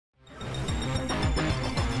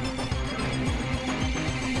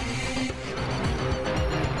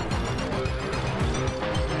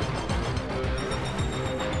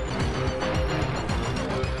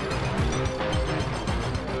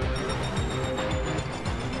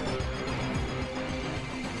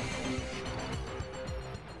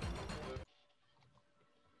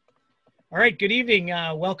All right, good evening.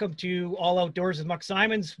 Welcome to All Outdoors with Muck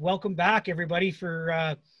Simons. Welcome back, everybody,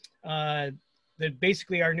 for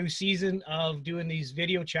basically our new season of doing these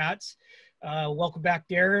video chats. Welcome back,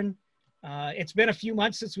 Darren. It's been a few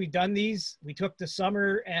months since we've done these. We took the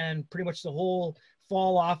summer and pretty much the whole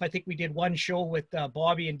fall off. I think we did one show with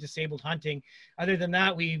Bobby and Disabled Hunting. Other than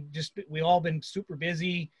that, we all been super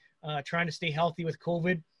busy trying to stay healthy with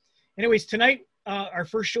COVID. Anyways, tonight, our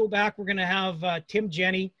first show back, we're going to have Tim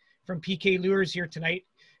Geni from PK Lures here tonight.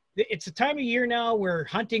 It's a time of year now where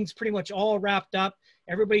hunting's pretty much all wrapped up.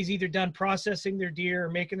 Everybody's either done processing their deer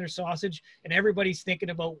or making their sausage, and everybody's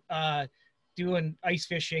thinking about doing ice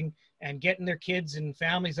fishing and getting their kids and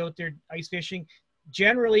families out there ice fishing.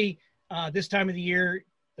 Generally, this time of the year,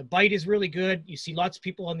 the bite is really good. You see lots of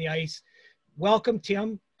people on the ice. Welcome,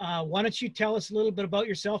 Tim. Why don't you tell us a little bit about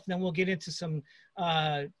yourself, and then we'll get into some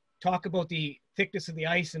talk about the thickness of the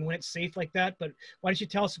ice and when it's safe like that. But why don't you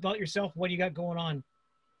tell us about yourself? What do you got going on?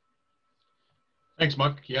 Thanks,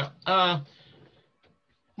 Muck. Yeah.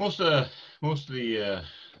 Most of the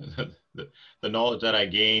knowledge that I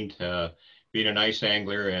gained being an ice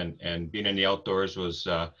angler and being in the outdoors was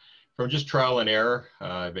from just trial and error.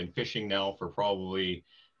 I've been fishing now for probably,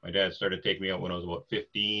 my dad started taking me out when I was about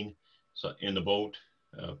 15, so in the boat.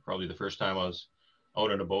 Probably the first time I was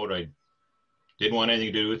out on a boat, I didn't want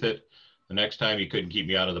anything to do with it. The next time he couldn't keep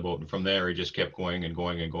me out of the boat. And from there, he just kept going and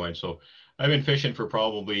going and going. So I've been fishing for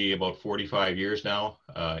probably about 45 years now,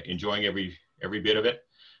 enjoying every bit of it.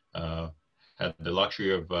 Had the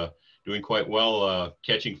luxury of doing quite well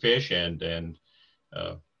catching fish, and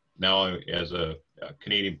now as a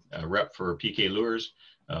Canadian rep for PK Lures,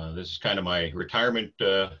 this is kind of my retirement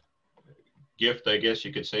gift, I guess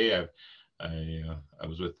you could say. I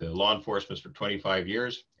was with the law enforcement for 25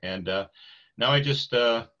 years, and now I just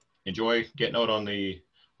enjoy getting out on the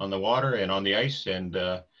water and on the ice and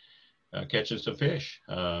catching some fish.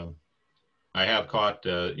 I have caught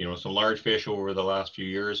some large fish over the last few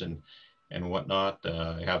years and whatnot.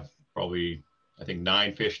 I have probably, I think,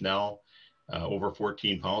 9 fish now, over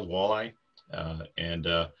 14 pounds walleye, and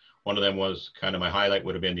one of them was kind of my highlight.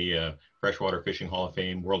 Would have been the Freshwater Fishing Hall of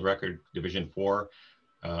Fame World Record Division 4.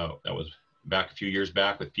 That was back a few years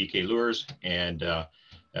back with PK Lures, and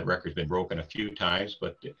that record's been broken a few times,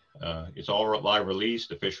 but it's all live release.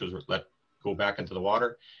 The fish was let go back into the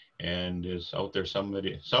water and is out there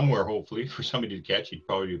somewhere, hopefully, for somebody to catch. He'd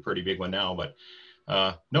probably be a pretty big one now, but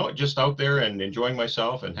no, just out there and enjoying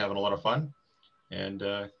myself and having a lot of fun and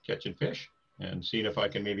catching fish and seeing if I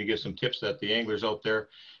can maybe give some tips that the anglers out there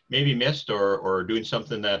maybe missed, or doing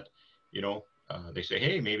something that, they say,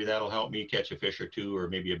 hey, maybe that'll help me catch a fish or two, or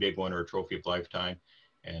maybe a big one or a trophy of lifetime.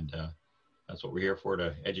 And that's what we're here for,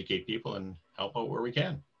 to educate people and help out where we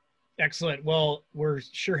can. Excellent. Well, we're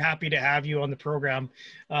sure happy to have you on the program.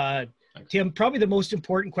 Tim, probably the most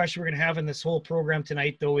important question we're going to have in this whole program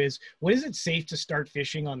tonight, though, is when is it safe to start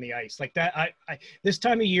fishing on the ice? Like that, this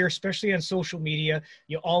time of year, especially on social media,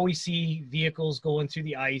 you always see vehicles going through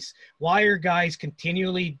the ice. Why are guys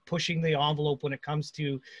continually pushing the envelope when it comes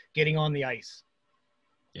to getting on the ice?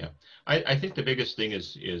 Yeah, I think the biggest thing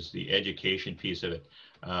is the education piece of it.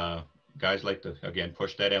 Guys like to, again,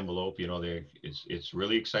 push that envelope. It's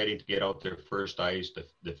really exciting to get out there first ice.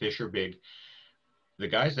 The fish are big. The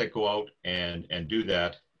guys that go out and do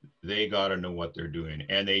that, they got to know what they're doing,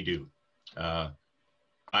 and they do.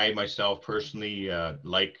 I myself personally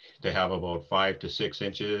like to have about 5 to 6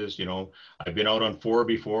 inches. I've been out on 4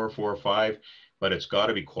 before, 4 or 5, but it's got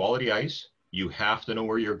to be quality ice. You have to know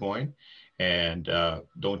where you're going, and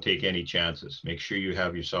don't take any chances. Make sure you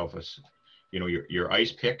have yourself your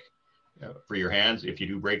ice pick for your hands. If you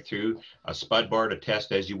do break through, a spud bar to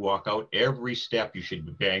test as you walk out. Every step you should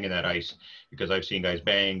be banging that ice, because I've seen guys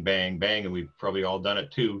bang, bang, bang, and we've probably all done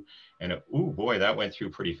it too. And oh boy, that went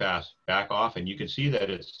through pretty fast. Back off, and you can see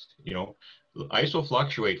that it's, ice will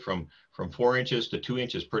fluctuate from 4 inches to 2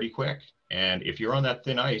 inches pretty quick. And if you're on that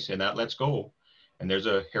thin ice and that lets go, and there's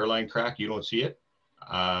a hairline crack, you don't see it,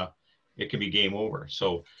 it can be game over.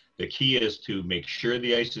 So the key is to make sure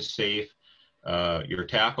the ice is safe. Your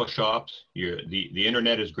tackle shops, the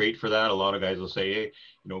internet is great for that. A lot of guys will say, hey,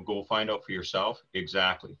 go find out for yourself.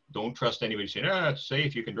 Exactly. Don't trust anybody saying, it's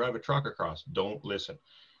safe, you can drive a truck across. Don't listen.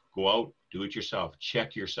 Go out, do it yourself,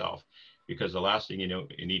 check yourself, because the last thing you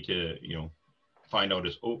need to find out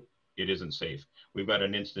is, oh, it isn't safe. We've got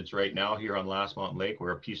an instance right now here on Last Mountain Lake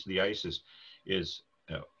where a piece of the ice is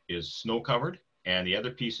snow covered, and the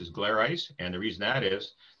other piece is glare ice. And the reason that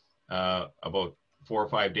is, about 4 or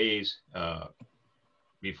 5 days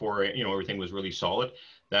before everything was really solid,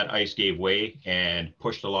 that ice gave way and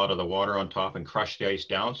pushed a lot of the water on top and crushed the ice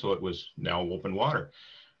down, so it was now open water.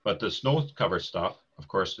 But the snow cover stuff, of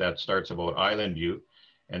course, that starts about Island View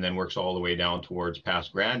and then works all the way down towards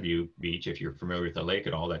past Grandview Beach. If you're familiar with the lake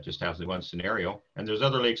at all, that just has the one scenario. And there's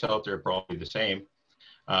other lakes out there probably the same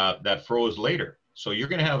that froze later. So you're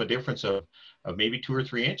going to have a difference of maybe 2 or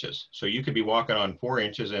 3 inches. So you could be walking on 4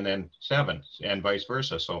 inches and then 7 and vice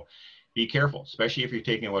versa. So be careful, especially if you're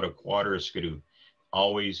taking out a quad or a skidoo.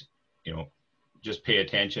 Always, just pay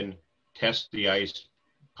attention, test the ice,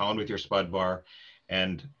 pound with your spud bar.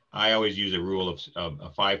 And I always use a rule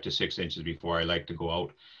of 5 to 6 inches before I like to go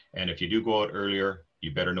out. And if you do go out earlier,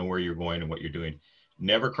 you better know where you're going and what you're doing.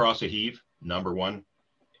 Never cross a heave, number one.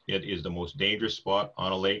 It is the most dangerous spot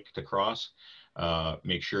on a lake to cross.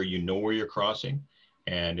 Make sure you know where you're crossing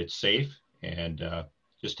and it's safe, and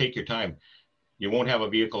just take your time. You won't have a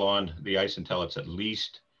vehicle on the ice until it's at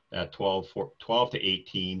least at 12 to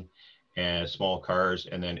 18 and small cars,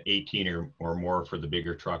 and then 18 or more for the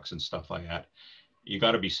bigger trucks and stuff like that. You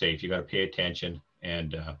got to be safe. You got to pay attention.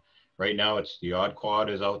 And right now it's the odd quad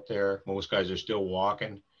is out there. Most guys are still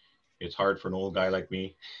walking. It's hard for an old guy like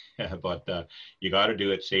me, but you got to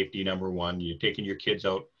do it. Safety, number one. You're taking your kids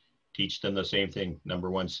out, teach them the same thing.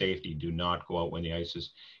 Number one, safety. Do not go out when the ice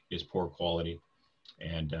is poor quality.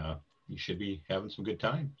 And you should be having some good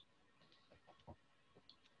time.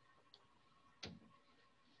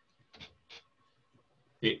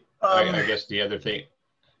 I guess the other thing.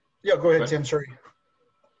 Yeah, go ahead, Tim. Sorry.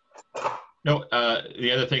 No,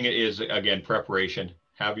 the other thing is, again, preparation.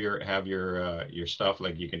 Have your stuff,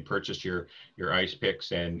 like you can purchase your ice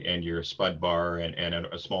picks and your spud bar and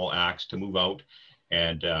a small axe to move out,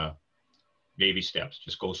 and baby steps.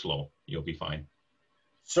 Just go slow. You'll be fine.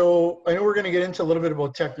 So I know we're going to get into a little bit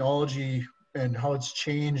about technology and how it's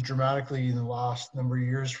changed dramatically in the last number of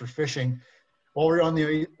years for fishing. While we're on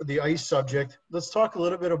the ice subject, let's talk a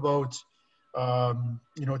little bit about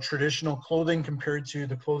traditional clothing compared to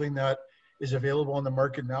the clothing that is available on the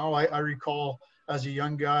market now. I recall as a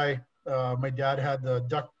young guy, my dad had the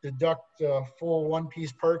duck full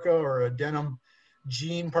one-piece parka or a denim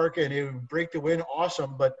jean parka, and it would break the wind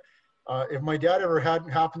awesome. But if my dad ever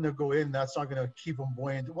happened to go in, that's not going to keep him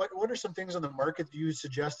buoyant. What are some things on the market that you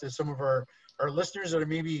suggest to some of our listeners that are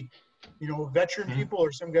maybe, veteran people,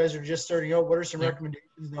 or some guys are just starting out? What are some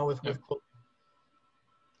recommendations now with clothing?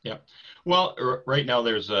 Yeah. Well, right now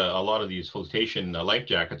there's a lot of these flotation life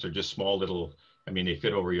jackets are just small little, they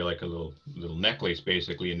fit over you like a little necklace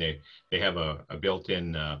basically, and they have a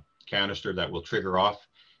built-in canister that will trigger off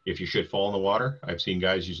if you should fall in the water. I've seen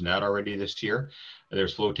guys using that already this year.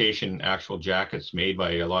 There's flotation actual jackets made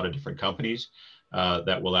by a lot of different companies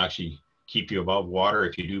that will actually keep you above water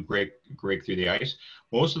if you do break through the ice.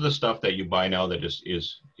 Most of the stuff that you buy now that is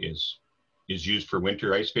used for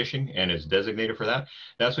winter ice fishing and is designated for that,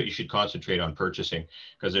 that's what you should concentrate on purchasing,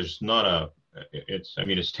 because there's not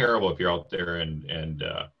it's terrible if you're out there and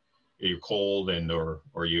you're cold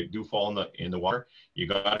or you do fall in the water. You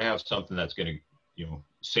got to have something that's going to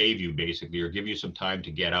save you basically, or give you some time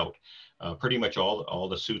to get out. Pretty much all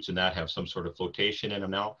the suits in that have some sort of flotation in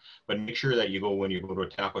them now, but make sure that when you go to a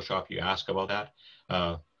tackle shop, you ask about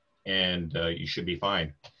that, and you should be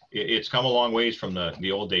fine. It's come a long ways from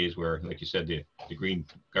the old days where, like you said, the green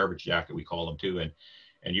garbage jacket, we call them too,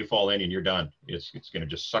 and you fall in and you're done. It's going to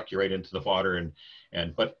just suck you right into the water.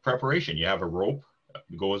 But preparation, you have a rope,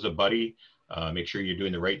 go as a buddy, make sure you're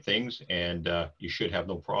doing the right things, and you should have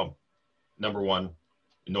no problem. Number one,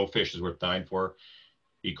 no fish is worth dying for.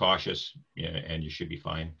 Be cautious, and you should be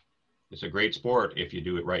fine. It's a great sport if you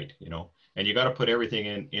do it right, and you got to put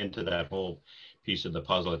everything into that whole piece of the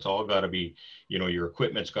puzzle. It's all got to be, your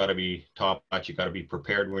equipment's got to be top notch. You got to be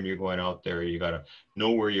prepared when you're going out there. You got to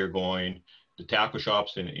know where you're going. The tackle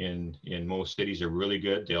shops in most cities are really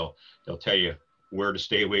good. They'll tell you where to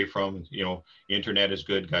stay away from. Internet is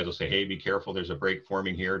good. Guys will say, hey, be careful. There's a break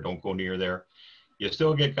forming here. Don't go near there. You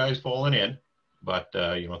still get guys falling in, but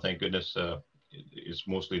thank goodness it's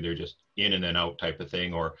mostly they're just in and then out type of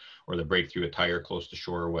thing, or they break through a tire close to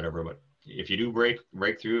shore or whatever. But if you do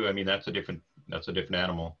break through, that's a different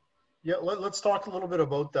animal. Yeah, let's talk a little bit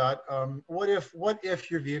about that. What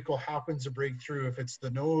if your vehicle happens to break through? If it's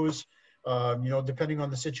the nose, depending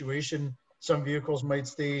on the situation, some vehicles might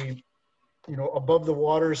stay, above the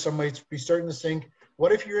water. Some might be starting to sink.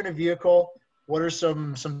 What if you're in a vehicle? What are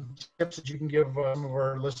some tips that you can give some of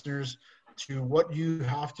our listeners to what you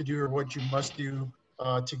have to do or what you must do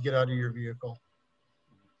to get out of your vehicle?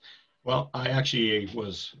 Well, I actually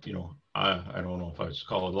was, I don't know if I was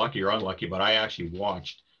called lucky or unlucky, but I actually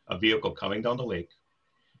watched a vehicle coming down the lake.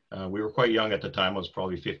 We were quite young at the time. I was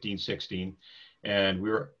probably 15, 16, and we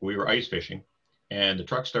were ice fishing, and the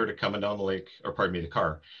truck started coming down the lake, or pardon me, the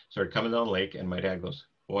car started coming down the lake, and my dad goes,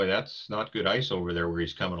 boy, that's not good ice over there where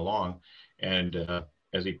he's coming along. And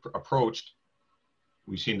as he approached,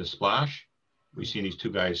 we seen the splash. We seen these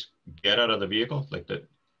two guys get out of the vehicle, like the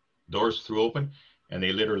doors threw open, and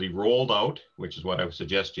they literally rolled out, which is what I would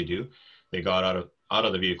suggest you do. They got out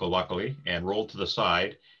of the vehicle, luckily, and rolled to the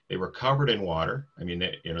side. They were covered in water. I mean,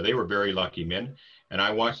 they were very lucky men. And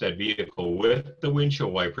I watched that vehicle with the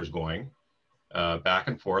windshield wipers going back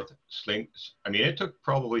and forth. I mean, it took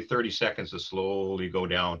probably 30 seconds to slowly go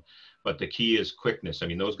down, but the key is quickness. I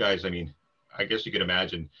mean, those guys, I mean, I guess you could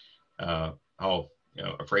imagine how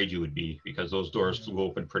afraid you would be, because those doors flew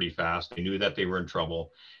open pretty fast. They knew that they were in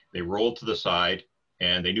trouble. They rolled to the side,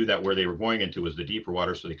 and they knew that where they were going into was the deeper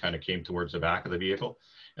water, so they kind of came towards the back of the vehicle,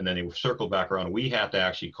 and then they circled back around. We had to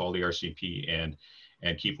actually call the RCP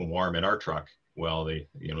and keep them warm in our truck while the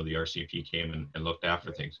RCP came and looked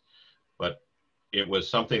after things. But it was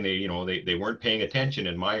something they weren't paying attention,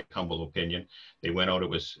 in my humble opinion. They went out, it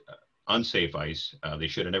was unsafe ice. They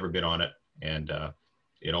should have never been on it, and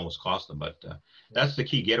it almost cost them. But that's the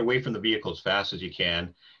key. Get away from the vehicle as fast as you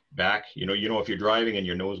can. Back, if you're driving and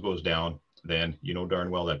your nose goes down, then darn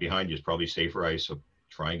well that behind you is probably safer ice. So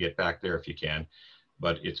try and get back there if you can.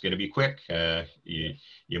 But it's going to be quick.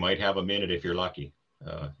 You might have a minute if you're lucky.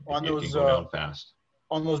 It can go down fast.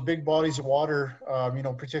 On those big bodies of water,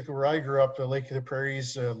 particularly where I grew up, the Lake of the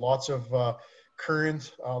Prairies, lots of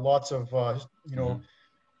current, lots of,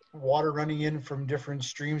 water running in from different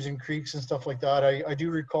streams and creeks and stuff like that. I do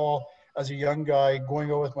recall as a young guy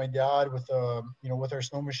going out with my dad with our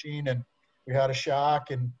snow machine, and we had a shack,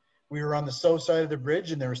 and we were on the south side of the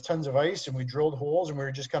bridge, and there was tons of ice, and we drilled holes, and we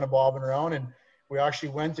were just kind of bobbing around, and we actually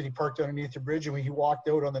went, and he parked underneath the bridge, and he walked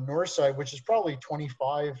out on the north side, which is probably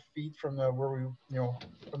 25 feet from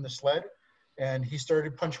from the sled. And he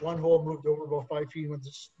started punch one hole, moved over about 5 feet, went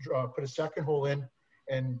to put a second hole in.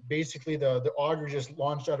 And basically the auger just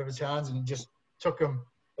launched out of his hands, and it just took him,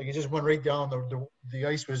 like it just went right down. The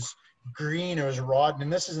ice was green, it was rotten.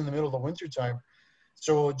 And this is in the middle of the winter time.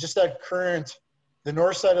 So just that current, the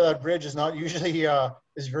north side of that bridge is not usually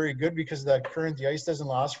is very good because of that current. The ice doesn't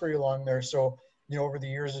last very long there. So, over the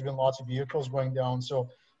years, there's been lots of vehicles going down. So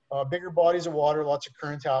bigger bodies of water, lots of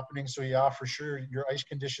current happening. So yeah, for sure, your ice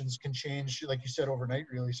conditions can change, like you said, overnight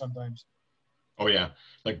really sometimes. Oh yeah,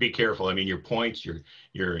 like be careful. I mean, your points,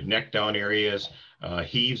 your neck down areas,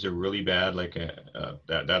 heaves are really bad. Like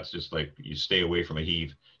that's just like, you stay away from a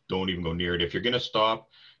heave. Don't even go near it. If you're gonna stop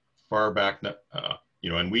far back,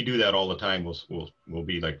 and we do that all the time. We'll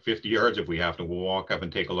be like 50 yards if we have to. We'll walk up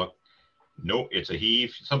and take a look. Nope, it's a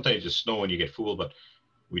heave. Sometimes it's snow and you get fooled, but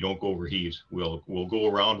we don't go over heaves. We'll go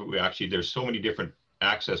around. There's so many different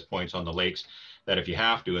access points on the lakes that if you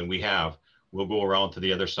have to, and we'll go around to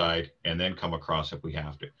the other side and then come across if we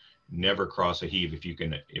have to. Never cross a heave if you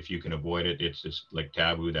can avoid it. It's just like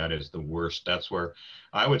taboo. That is the worst. That's where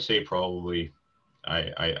I would say probably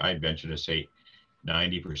I'd venture to say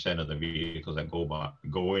 90% of the vehicles that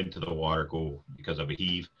go into the water go because of a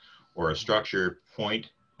heave or a structure point.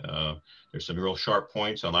 There's some real sharp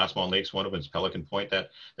points on Last Mountain Lakes. One of them is Pelican Point.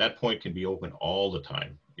 That point can be open all the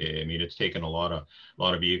time. I mean, it's taken a lot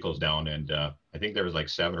of vehicles down, and I think there was like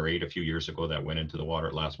 7 or 8 a few years ago that went into the water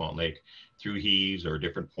at Last Mountain Lake through heaves or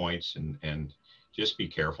different points, and just be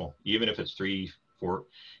careful. Even if it's 2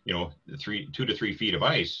 to 3 feet of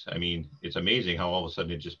ice, I mean, it's amazing how all of a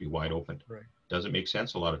sudden it'd just be wide open. Right. Doesn't make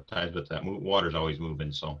sense a lot of times, but that water's always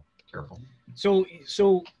moving, so careful. So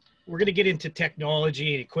we're going to get into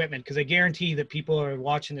technology and equipment, because I guarantee that people who are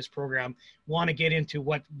watching this program want to get into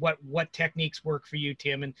what techniques work for you,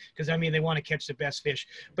 Tim, and because I mean they want to catch the best fish.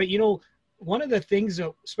 But one of the things,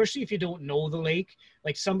 especially if you don't know the lake,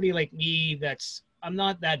 like somebody like me, I'm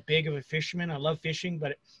not that big of a fisherman. I love fishing,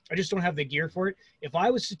 but I just don't have the gear for it. If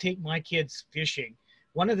I was to take my kids fishing,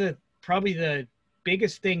 one of probably the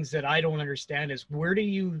biggest things that I don't understand is where do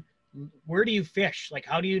you fish? Like,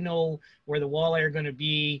 how do you know where the walleye are going to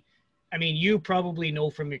be? I mean, you probably know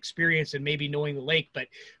from experience and maybe knowing the lake, but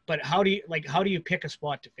how do you pick a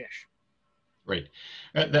spot to fish? Right.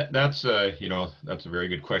 That's a very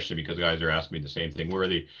good question, because guys are asking me the same thing. Where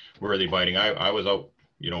are they biting? I was out,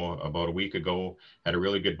 about a week ago, had a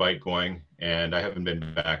really good bite going, and I haven't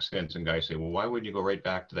been back since. And guys say, well, why wouldn't you go right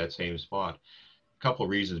back to that same spot? A couple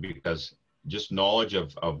of reasons, because just knowledge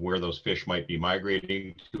of where those fish might be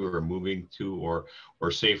migrating to or moving to, or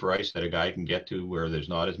safer ice that a guy can get to where there's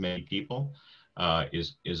not as many people,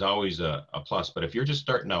 is always a plus. But if you're just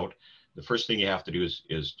starting out, the first thing you have to do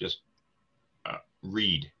is just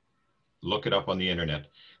read, look it up on the internet,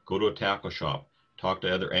 go to a tackle shop, talk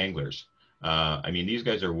to other anglers. I mean, these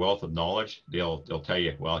guys are a wealth of knowledge. They'll tell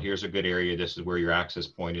you, well, here's a good area. This is where your access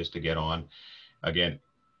point is to get on. Again,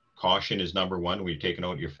 caution is number one. We've taken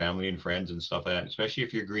out your family and friends and stuff like that, especially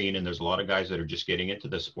if you're green. And there's a lot of guys that are just getting into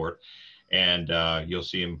this sport, and you'll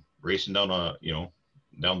see them racing down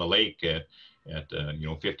down the lake at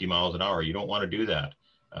 50 miles an hour. You don't want to do that.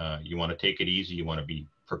 You want to take it easy. You want to be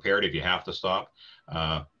prepared if you have to stop.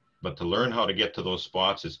 But to learn how to get to those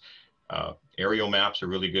spots is aerial maps are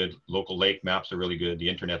really good. Local lake maps are really good. The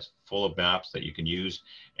internet's full of maps that you can use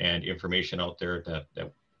and information out there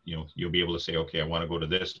that you'll be able to say, okay, I want to go to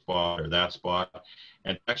this spot or that spot,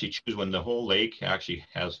 and actually choose when the whole lake actually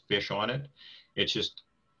has fish on it. It's just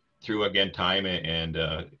through, again, time and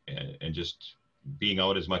just being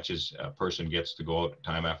out as much as a person gets to go out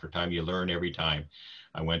time after time. You learn every time.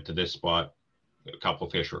 I went to this spot, a couple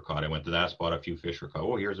of fish were caught. I went to that spot, a few fish were caught.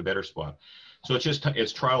 Oh, here's a better spot. So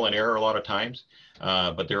it's trial and error a lot of times,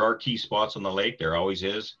 but there are key spots on the lake. There always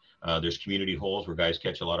is. There's community holes where guys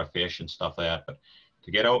catch a lot of fish and stuff like that. But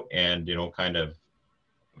to get out and kind of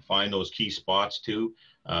find those key spots too,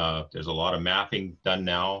 there's a lot of mapping done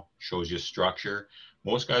now. Shows you structure.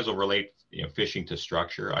 Most guys will relate fishing to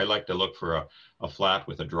structure. I like to look for a flat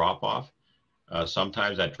with a drop off.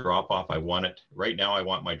 Sometimes that drop off, right now I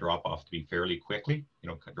want my drop off to be fairly quickly,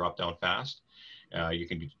 drop down fast. You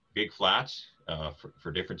can be big flats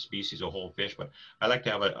for different species of whole fish, but I like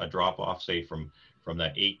to have a drop off, say from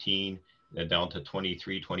that 18 down to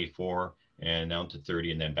 23, 24, and down to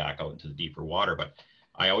 30, and then back out into the deeper water. But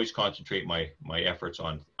I always concentrate my efforts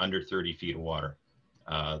on under 30 feet of water.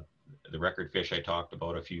 The record fish I talked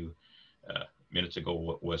about a few minutes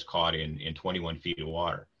ago was caught in 21 feet of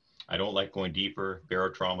water. I don't like going deeper.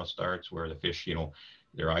 Barotrauma starts where the fish,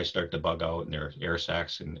 their eyes start to bug out and their air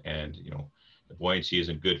sacs and the buoyancy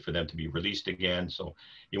isn't good for them to be released again. So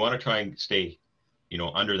you want to try and stay,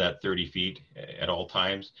 under that 30 feet at all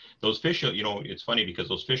times. Those fish, it's funny because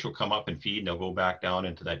those fish will come up and feed and they'll go back down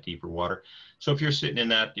into that deeper water. So if you're sitting in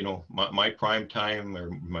that, my prime time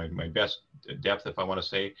or my best depth, if I want to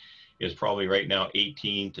say, is probably right now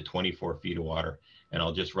 18 to 24 feet of water. And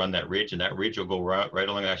I'll just run that ridge, and that ridge will go right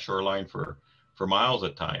along that shoreline for miles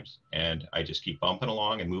at times. And I just keep bumping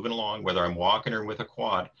along and moving along, whether I'm walking or with a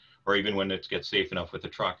quad, or even when it gets safe enough with the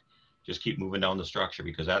truck, just keep moving down the structure,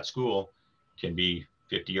 because that school can be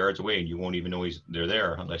 50 yards away and you won't even know they're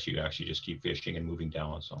there unless you actually just keep fishing and moving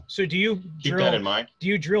down. So do you keep that in mind. Do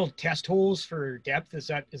you drill test holes for depth? Is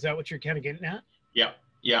that what you're kind of getting at?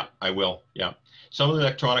 Yeah, I will. Yeah. Some of the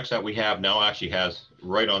electronics that we have now actually has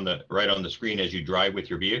right on the screen as you drive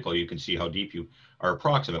with your vehicle, you can see how deep you are,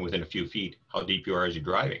 approximate within a few feet, how deep you are as you're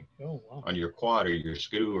driving. Oh, wow. On your quad or your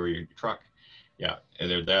skidoo or your truck. Yeah, and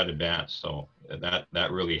they're that advanced, so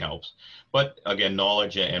that really helps. But again,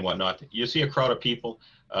 knowledge and whatnot. You see a crowd of people,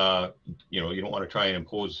 you don't want to try and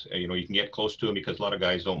impose. You can get close to them because a lot of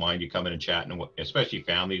guys don't mind you coming and chatting, especially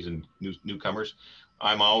families and newcomers.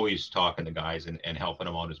 I'm always talking to guys and helping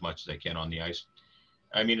them out as much as I can on the ice.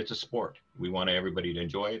 I mean, it's a sport. We want everybody to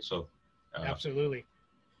enjoy it, so absolutely.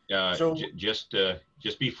 Just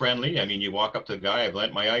be friendly. I mean, you walk up to the guy. I've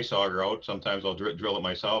lent my ice auger out. Sometimes I'll drill it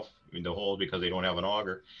myself in the hole because they don't have an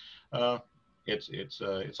auger. It's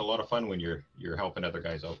a lot of fun when you're helping other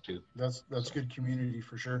guys out too. That's good community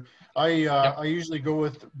for sure. I usually go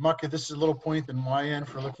with muck. This is a little point in my end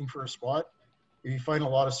for looking for a spot. If you find a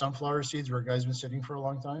lot of sunflower seeds where a guy's been sitting for a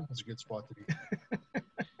long time, that's a good spot to be.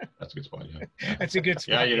 That's a good spot. Yeah. That's a good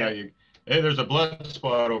spot. Yeah. Hey, there's a blood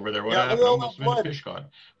spot over there. What happened? Almost been a fish caught.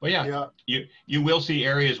 But you will see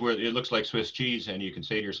areas where it looks like Swiss cheese, and you can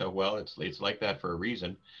say to yourself, well, it's like that for a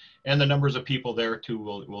reason. And the numbers of people there too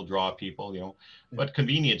will draw people, But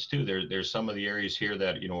convenience too. There's some of the areas here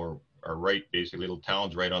that are right, basically little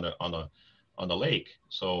towns right on the lake.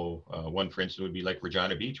 So one, for instance, would be like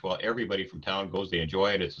Regina Beach. Well, everybody from town goes. They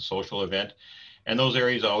enjoy it. It's a social event, and those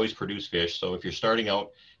areas always produce fish. So if you're starting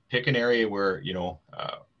out, pick an area where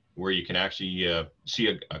where you can actually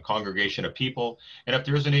see a congregation of people. And if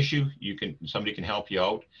there is an issue, somebody can help you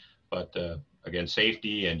out. But again,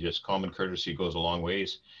 safety and just common courtesy goes a long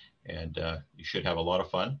ways. And you should have a lot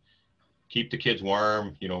of fun. Keep the kids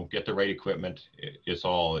warm, get the right equipment. It's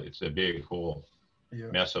a big whole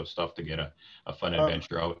mess of stuff to get a fun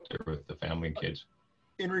adventure out there with the family and kids.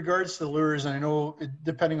 In regards to the lures, and I know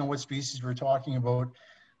depending on what species we're talking about,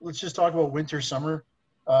 let's just talk about winter, summer.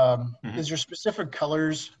 Is there specific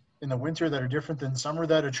colors in the winter that are different than summer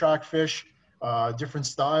that attract fish? Different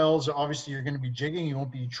styles? Obviously, you're going to be jigging. You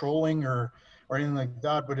won't be trolling or anything like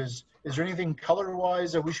that. But is there anything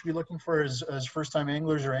color-wise that we should be looking for as first-time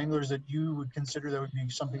anglers or anglers that you would consider that would be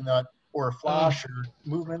something that, or a flash or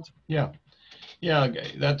movement? Yeah,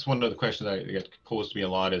 that's one of the questions that get posed to me a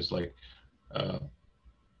lot is like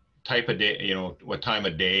type of day, what time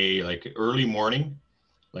of day, like early morning.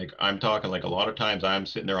 Like I'm talking like a lot of times I'm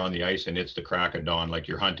sitting there on the ice and it's the crack of dawn, like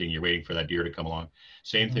you're hunting, you're waiting for that deer to come along.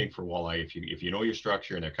 Same thing for walleye. If you know your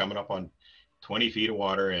structure and they're coming up on 20 feet of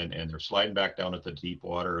water and they're sliding back down at the deep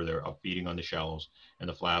water, or they're up feeding on the shallows and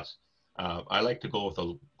the flats, I like to go with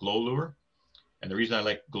a glow lure. And the reason I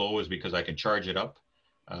like glow is because I can charge it up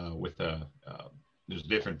with there's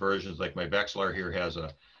different versions. Like my Vexilar here has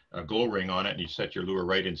a glow ring on it, and you set your lure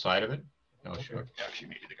right inside of it. I'll show you. Actually,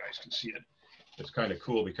 maybe the guys can see it. It's kind of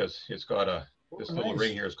cool because it's got this little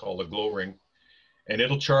ring here is called a glow ring, and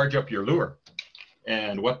it'll charge up your lure.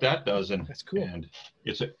 And what that does, and that's cool. And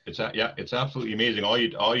it's absolutely amazing. All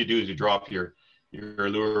you do is you drop your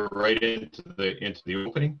lure right into the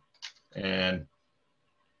opening, and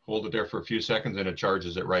hold it there for a few seconds, and it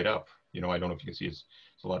charges it right up. You know, I don't know if you can see it's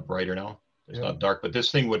a lot brighter now. It's not dark, but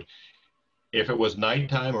this thing would, if it was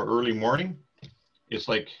nighttime or early morning, it's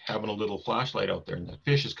like having a little flashlight out there, and the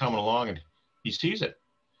fish is coming along and he sees it.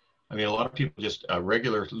 I mean, a lot of people just a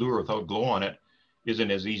regular lure without glow on it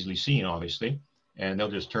isn't as easily seen, obviously, and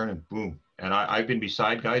they'll just turn and boom. And I've been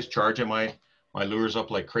beside guys charging my lures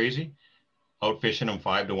up like crazy, out fishing them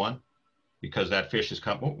 5 to 1, because that fish is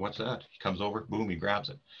coming. Oh, what's that? He comes over, boom, he grabs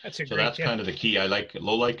it. That's a so great that's tip. kind of the key. I like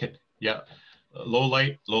low light. Yeah. Low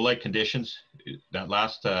light conditions, that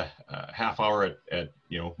last half hour at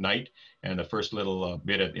night, and the first little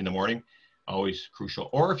bit in the morning, always crucial.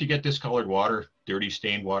 Or if you get discolored water, dirty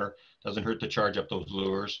stained water, doesn't hurt to charge up those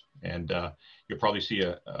lures, and you'll probably see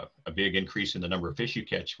a big increase in the number of fish you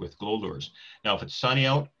catch with glow lures. Now, if it's sunny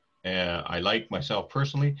out, I like myself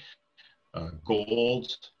personally,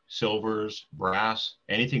 golds, silvers, brass,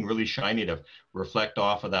 anything really shiny to reflect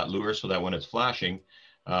off of that lure, so that when it's flashing,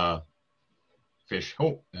 fish,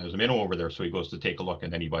 oh, there's a minnow over there, so he goes to take a look,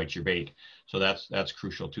 and then he bites your bait. So that's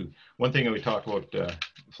crucial too. One thing that we talked about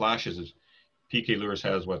flashes is PK Lures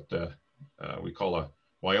has what we call a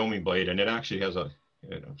Wyoming blade, and it actually has I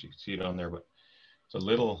don't know if you can see it on there, but it's a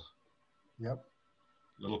little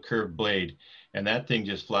curved blade, and that thing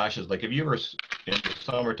just flashes. Like if you ever in the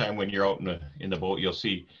summertime when you're out in the boat, you'll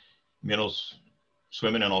see minnows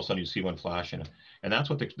swimming, and all of a sudden you see one flashing. And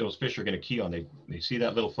that's what those fish are going to key on. They see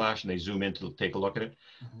that little flash and they zoom in to take a look at it.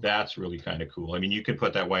 That's really kind of cool. I mean, you can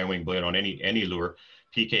put that Wyoming blade on any lure.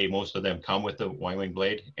 PK, most of them come with the Wyoming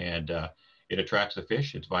blade, and it attracts the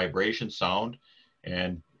fish. It's vibration, sound,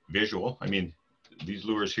 and visual. I mean, these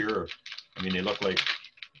lures here, they look like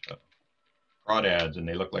crawdads, and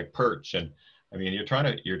they look like perch. And I mean, you're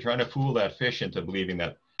trying to fool that fish into believing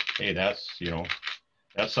that, hey, that's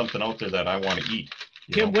something out there that I want to eat.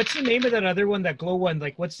 Tim, what's the name of that other one, that glow one?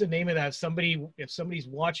 Like, what's the name of that? If somebody's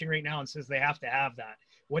watching right now and says they have to have that,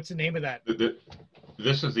 what's the name of that?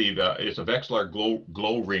 This is it's a Vexilar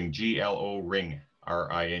glow ring, GLO ring,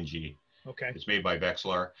 RING. Okay. It's made by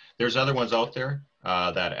Vexilar. There's other ones out there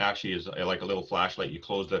that actually is like a little flashlight. You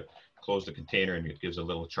close the container and it gives a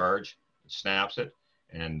little charge. It snaps it,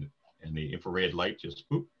 and the infrared light just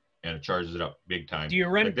boop, and it charges it up big time. Do you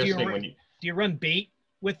run bait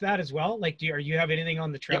with that as well? Like, do you have anything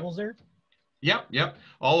on the trebles there? Yep.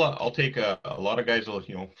 I'll take a lot of guys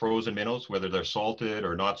will, frozen minnows, whether they're salted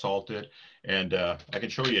or not salted. And I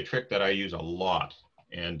can show you a trick that I use a lot.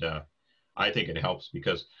 And I think it helps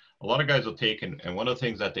because a lot of guys will take, and one of the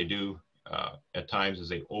things that they do at times is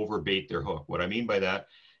they overbait their hook. What I mean by that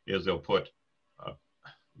is they'll put,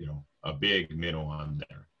 a big minnow on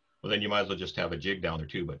there. Well, then you might as well just have a jig down there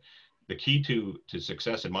too. But the key to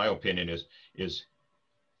success, in my opinion, is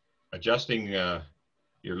adjusting your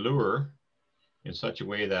lure in such a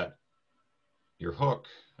way that your hook,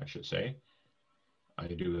 I should say, I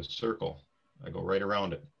do a circle. I go right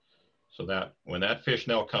around it, so that when that fish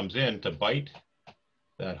now comes in to bite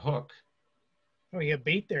that hook. Oh, you have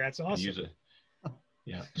bait there. That's awesome. Use it.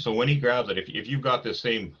 Yeah. So when he grabs it, if you've got the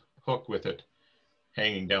same hook with it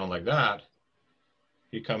hanging down like that,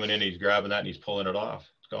 he's coming in, he's grabbing that, and he's pulling it off.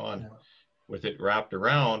 It's gone. Yeah. With it wrapped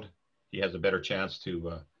around, he has a better chance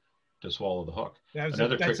to swallow the hook. That's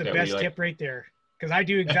the best tip right there, because I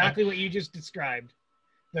do exactly what you just described.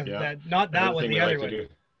 Not that one, the other one.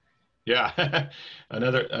 Yeah.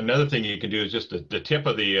 Another thing you can do is just the tip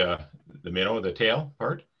of the minnow, the tail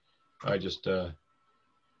part. I just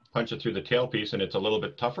punch it through the tail piece, and it's a little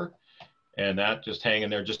bit tougher, and that just hanging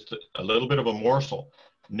there, just a little bit of a morsel.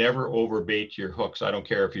 Never overbait your hooks. I don't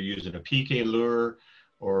care if you're using a PK lure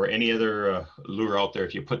or any other lure out there.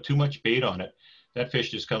 If you put too much bait on it, that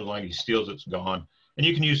fish just comes along, he steals it, it's gone. And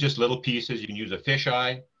you can use just little pieces. You can use a fish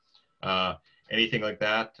eye, anything like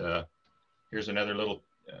that. Here's another little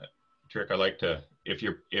trick I like to, if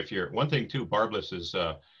you're one thing too, barbless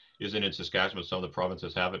isn't in Saskatchewan, but some of the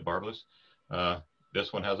provinces have it barbless.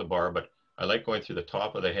 This one has a bar, but I like going through the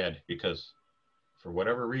top of the head because for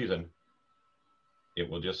whatever reason, it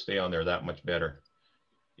will just stay on there that much better,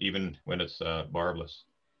 even when it's barbless.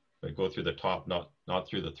 But go through the top, not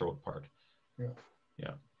through the throat part. Yeah.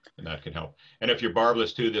 Yeah, and that can help. And if you're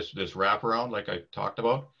barbless too, this wraparound, like I talked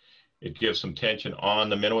about, it gives some tension on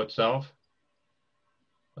the minnow itself,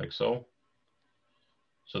 like so.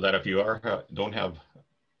 So that if you don't have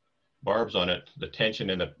barbs on it, the tension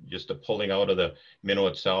and just the pulling out of the minnow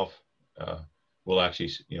itself will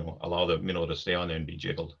actually, allow the minnow to stay on there and be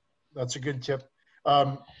jiggled. That's a good tip.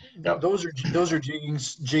 Yep. Those are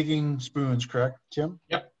jigging spoons, correct, Tim?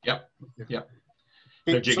 Yep. Okay. Yep.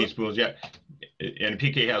 They're jigging spoons. Yeah. And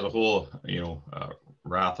PK has a whole,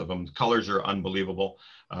 wrath of them. Colors are unbelievable.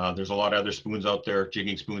 There's a lot of other spoons out there,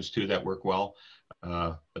 jigging spoons too, that work well.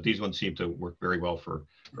 But these ones seem to work very well for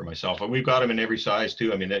myself. But we've got them in every size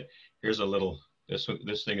too. I mean, here's a little,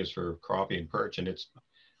 this thing is for crappie and perch, and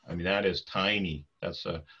that is tiny. That's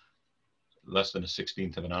less than a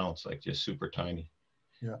 1/16 of an ounce, like just super tiny.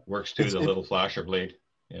 Yeah. Works too, the little flasher blade.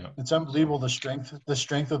 Yeah. It's unbelievable the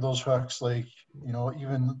strength of those hooks. Like,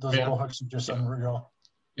 even those little hooks are just unreal.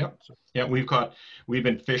 Yep. Yeah, we've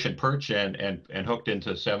been fishing perch and hooked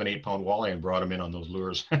into 7-8 pound walleye and brought them in on those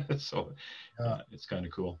lures. So it's kind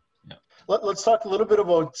of cool. Yeah. Let's talk a little bit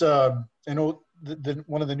about, I know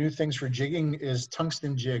one of the new things for jigging is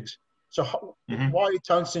tungsten jigs. So why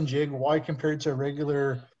tungsten jig? Why compared to a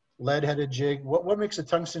regular lead-headed jig? What makes a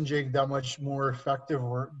tungsten jig that much more effective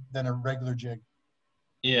than a regular jig?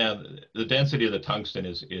 Yeah, the density of the tungsten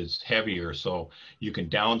is heavier, so you can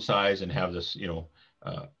downsize and have this,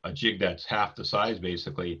 a jig that's half the size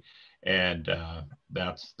basically, and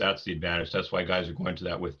that's the advantage. That's why guys are going to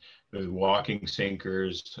that with walking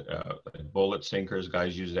sinkers, bullet sinkers.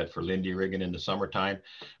 Guys use that for Lindy rigging in the summertime,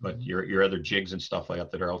 but your other jigs and stuff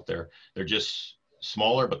like that are out there, they're just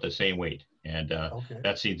smaller but the same weight, and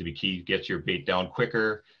that seems to be key. Gets your bait down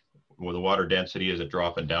quicker. With the water density, as it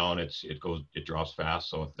dropping down, it drops fast.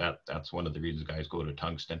 So that's one of the reasons guys go to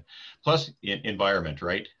tungsten. Plus environment,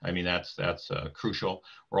 right? I mean, that's crucial.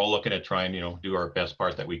 We're all looking at trying, do our best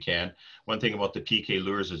part that we can. One thing about the PK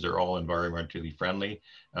lures is they're all environmentally friendly.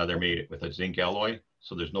 They're made with a zinc alloy,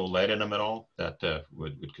 so there's no lead in them at all that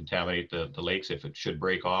would contaminate the lakes if it should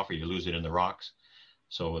break off or you lose it in the rocks.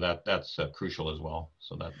 So that's crucial as well.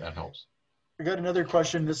 So that helps. I got another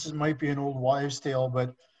question. This might be an old wives' tale,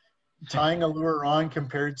 but tying a lure on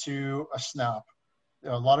compared to a snap.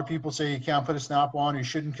 A lot of people say you can't put a snap on. You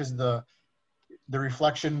shouldn't because the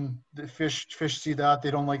reflection, the fish see that. They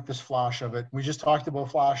don't like this flash of it. We just talked about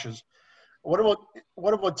flashes. What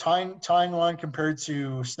about tying on compared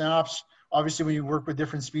to snaps? Obviously, when you work with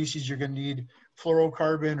different species, you're going to need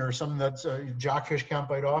fluorocarbon or something that's jackfish can't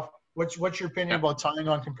bite off. What's your opinion about tying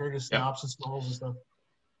on compared to snaps and smalls and stuff?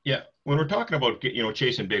 Yeah, when we're talking about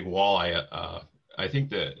chasing big walleye, I think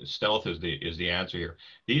the stealth is the answer here.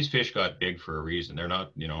 These fish got big for a reason. They're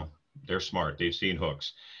not, they're smart. They've seen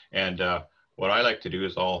hooks. And what I like to do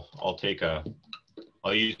is I'll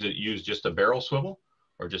use just a barrel swivel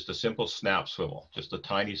or just a simple snap swivel, just a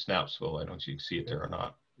tiny snap swivel. I don't know if you can see it there or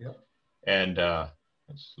not. Yeah. And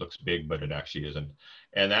it looks big, but it actually isn't.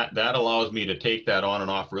 And that allows me to take that on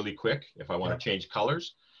and off really quick if I want to change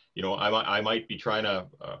colors. I might be trying a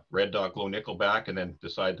red dot glow nickelback and then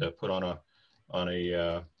decide to put on a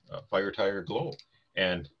fire tire glow,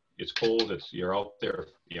 and it's cold. You're out there,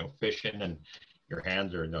 fishing, and your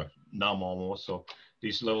hands are numb almost. So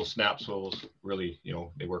these little snap swivels really,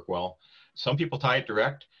 they work well. Some people tie it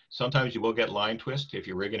direct. Sometimes you will get line twist if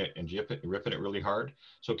you're rigging it and ripping it really hard.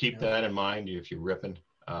 So keep that in mind. If you're ripping,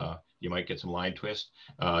 you might get some line twist.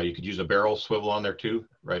 You could use a barrel swivel on there too,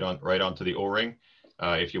 right onto the O-ring,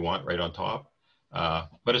 if you want, right on top.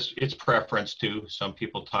 But it's preference too. Some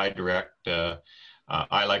people tie direct.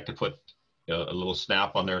 I like to put a little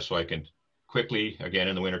snap on there so I can quickly, again,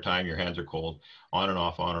 in the wintertime, your hands are cold, on and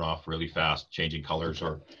off really fast, changing colors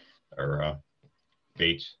or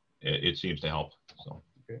baits. It seems to help. So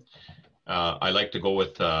I like to go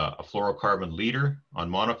with a fluorocarbon leader on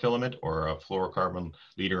monofilament or a fluorocarbon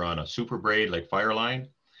leader on a super braid like Fireline.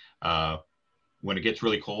 When it gets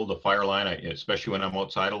really cold, the Fireline, especially when I'm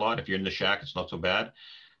outside a lot, if you're in the shack, it's not so bad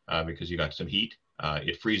because you got some heat.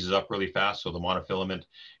 It freezes up really fast, so the monofilament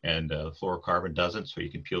and the fluorocarbon doesn't, so you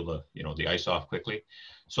can peel the ice off quickly.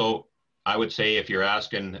 So I would say if you're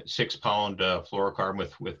asking 6 pound fluorocarbon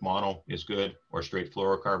with mono is good, or straight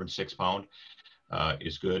fluorocarbon 6 pound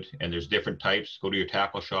is good. And there's different types. Go to your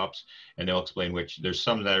tackle shops and they'll explain which. There's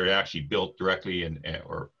some that are actually built directly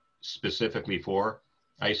or specifically for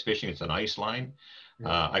ice fishing. It's an ice line.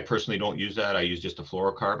 I personally don't use that. I use just a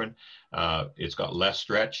fluorocarbon. It's got less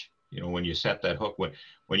stretch. You know, when you set that hook,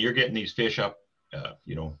 when you're getting these fish up,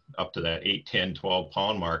 you know, up to that 8, 10, 12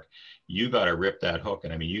 pound mark, you got to rip that hook.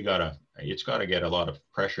 And I mean, it's got to get a lot of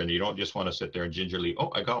pressure, and you don't just want to sit there and gingerly,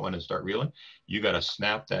 oh, I got one, and start reeling. You got to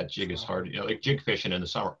snap that jig as hard, you know, like jig fishing in the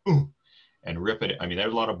summer, and rip it. I mean,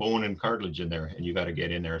 there's a lot of bone and cartilage in there, and you got to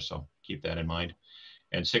get in there. So keep that in mind.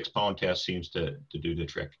 And 6 pound test seems to do the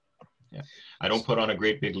trick. Yeah. I don't put on a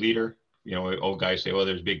great big leader. You know, old guys say, well,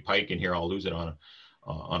 there's big pike in here, I'll lose it on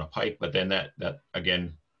a pike. But then that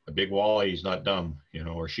again, a big walleye is not dumb, you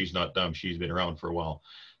know, or she's not dumb. She's been around for a while.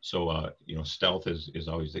 So, you know, stealth is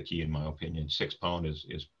always the key, in my opinion. 6 pound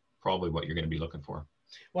is probably what you're going to be looking for.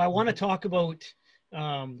 Well, I want to talk about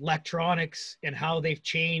electronics and how they've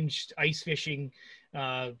changed ice fishing,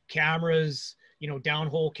 cameras, you know,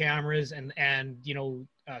 downhole cameras and you know,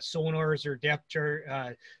 sonars or depth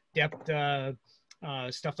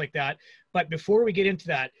stuff like that. But before we get into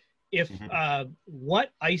that, if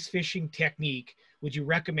what ice fishing technique would you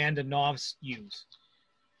recommend a novice use?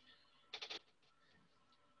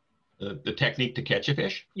 The technique to catch a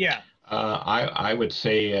fish? Yeah. I would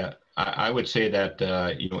say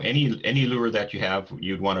that you know, any lure that you have,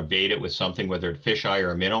 you'd want to bait it with something, whether it's fisheye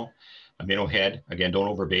or a minnow head. Again, don't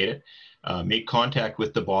overbait it. Make contact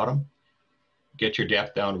with the bottom. Get your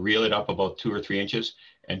depth down. Reel it up about 2 or 3 inches,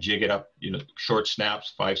 and jig it up. You know, short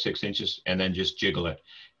snaps, 5, 6 inches, and then just jiggle it.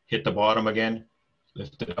 Hit the bottom again.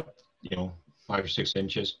 Lift it up. You know, 5 or 6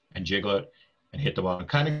 inches, and jiggle it, and hit the bottom.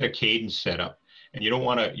 Kind of get a cadence set up. And you don't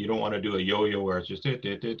want to do a yo-yo where it's just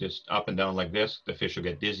up and down like this. The fish will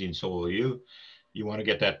get dizzy, and so will you. You want to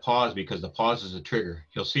get that pause, because the pause is a trigger.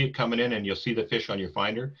 You'll see it coming in, and you'll see the fish on your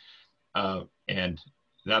finder. And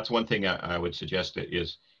that's one thing I would suggest,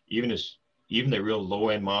 is even the real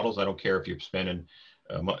low-end models. I don't care if you're spending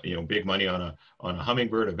you know, big money on a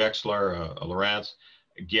hummingbird, a Vexlar, a Lowrance.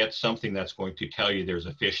 Get something that's going to tell you there's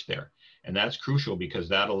a fish there. And that's crucial, because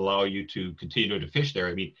that'll allow you to continue to fish there.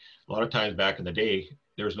 I mean, a lot of times back in the day,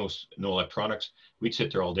 there was no electronics. We'd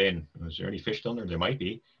sit there all day, and was there any fish down there? There might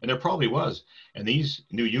be, and there probably was. And these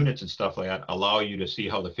new units and stuff like that allow you to see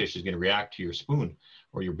how the fish is going to react to your spoon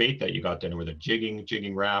or your bait that you got there, with a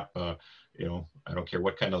jigging wrap. You know, I don't care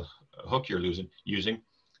what kind of hook you're using.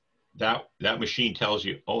 That machine tells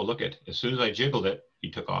you, oh, look at, as soon as I jiggled it,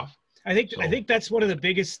 he took off. I think that's one of the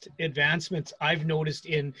biggest advancements I've noticed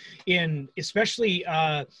in especially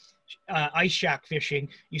ice shack fishing.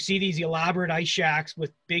 You see these elaborate ice shacks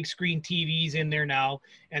with big screen TVs in there now,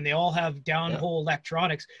 and they all have downhole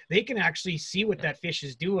electronics. They can actually see what that fish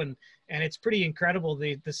is doing, and it's pretty incredible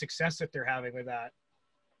the success that they're having with that.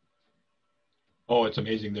 Oh, it's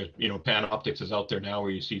amazing. There's, you know, Panoptics is out there now, where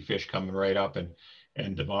you see fish coming right up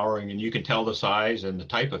and devouring, and you can tell the size and the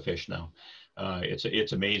type of fish now.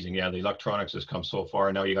 It's amazing. Yeah, the electronics has come so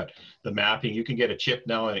far. Now you got the mapping. You can get a chip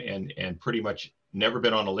now and pretty much never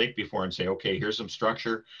been on a lake before and say, okay, here's some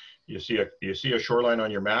structure. You see a shoreline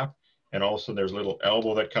on your map, and also there's a little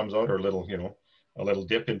elbow that comes out, or a little, you know, a little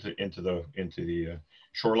dip into the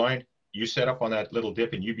shoreline. You set up on that little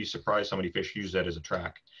dip, and you'd be surprised how many fish use that as a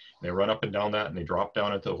track. They run up and down that, and they drop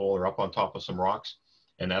down into the hole or up on top of some rocks,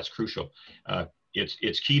 and that's crucial.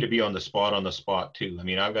 It's key to be on the spot too. I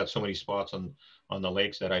mean, I've got so many spots on the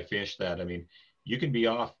lakes that I fish that, I mean, you can be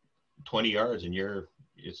off 20 yards and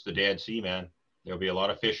it's the Dead Sea, man. There'll be a lot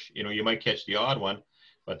of fish. You know, you might catch the odd one,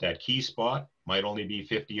 but that key spot might only be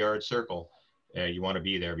 50-yard circle. You want to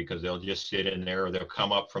be there, because they'll just sit in there, or they'll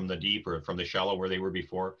come up from the deep or from the shallow where they were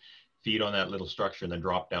before, feed on that little structure, and then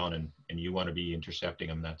drop down, and you want to be intercepting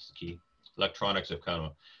them. That's the key. Electronics have kind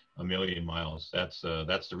of a million miles. That's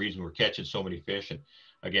the reason we're catching so many fish. And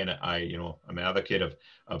again, I'm an advocate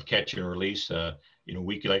of catch and release. You know,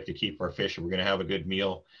 we like to keep our fish, and we're going to have a good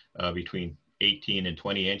meal between 18 and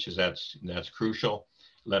 20 inches. That's crucial.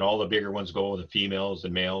 Let all the bigger ones go, the females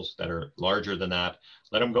and males that are larger than that,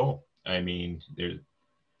 let them go. I mean,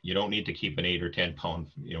 you don't need to keep an 8 or 10 pound,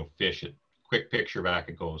 you know, fish. Quick picture, back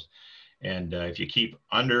it goes. And if you keep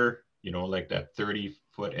under, you know, like that 30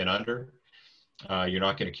 foot and under, you're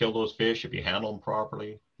not going to kill those fish if you handle them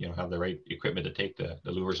properly, you know, have the right equipment to take the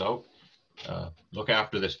lures out. Look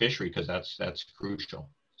after this fishery, because that's crucial.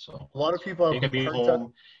 So a lot of people have a hard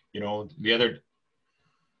time. You know, the other,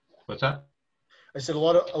 what's that? I said a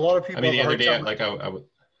lot of people. I mean, the other day, like I would.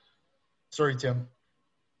 Sorry, Tim.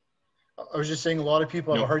 I was just saying, a lot of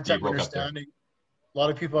people have a hard time understanding. A lot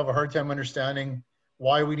of people have a hard time understanding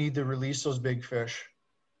why we need to release those big fish.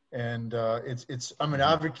 And I'm an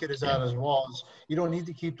advocate of that as well. You don't need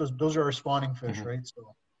to keep those are our spawning fish, right?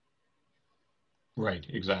 So. Right,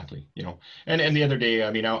 exactly. You know, and the other day,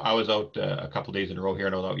 I mean, I was out a couple days in a row here,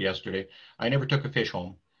 and I was out yesterday. I never took a fish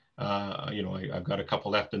home. You know, I've got a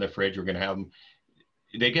couple left in the fridge. We're going to have them.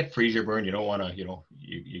 They get freezer burn. You don't want to, you know,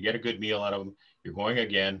 you get a good meal out of them. You're going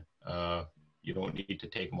again. You don't need to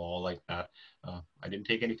take them all like that. I didn't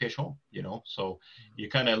take any fish home, you know, so you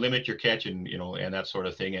kind of limit your catch and, you know, and that sort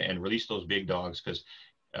of thing, and release those big dogs, because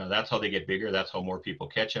that's how they get bigger. That's how more people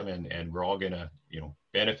catch them, and we're all going to, you know,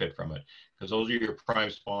 benefit from it, because those are your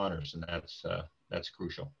prime spawners, and that's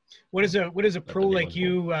crucial. What is a pro like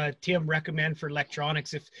you, Tim, recommend for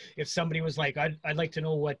electronics if somebody was like, I'd like to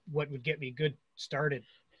know what would get me good started?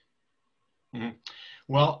 Mm-hmm.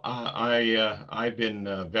 Well, I've been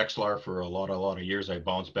Vexilar for a lot of years. I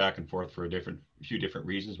bounced back and forth for a few different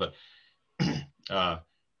reasons, but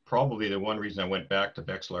probably the one reason I went back to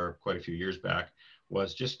Vexilar quite a few years back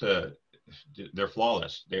was just they're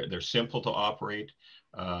flawless. They're simple to operate.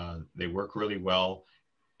 They work really well,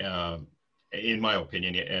 in my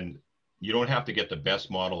opinion. And you don't have to get the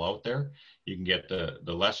best model out there. You can get the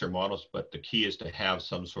lesser models, but the key is to have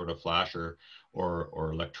some sort of flasher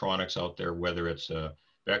or electronics out there, whether it's a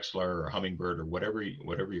Vexilar or Humminbird or whatever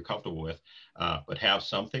you're comfortable with, but have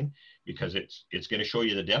something, because it's going to show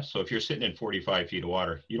you the depth. So if you're sitting in 45 feet of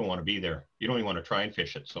water, you don't want to be there. You don't even want to try and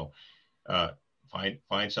fish it. So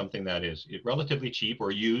find something that is relatively cheap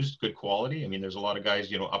or used, good quality. I mean, there's a lot of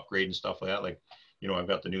guys, you know, upgrade and stuff like that. Like, you know, I've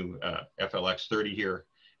got the new FLX 30 here,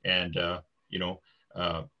 and you know,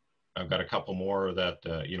 I've got a couple more that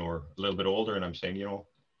you know, are a little bit older, and I'm saying, you know,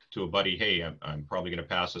 to a buddy, hey, I'm probably going to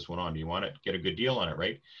pass this one on. Do you want it? Get a good deal on it,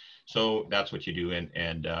 right? So that's what you do,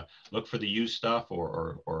 and look for the used stuff,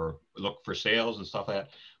 or look for sales and stuff like that.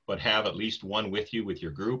 But have at least one with you with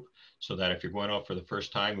your group, so that if you're going out for the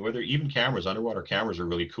first time, whether even cameras, underwater cameras are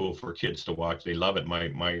really cool for kids to watch. They love it.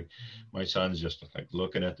 My son's just like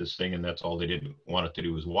looking at this thing, and that's all they didn't want it to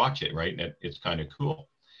do was watch it, right? And it's kind of cool.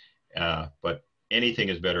 But anything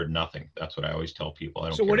is better than nothing. That's what I always tell people. I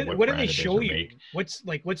don't care what do they show you? What's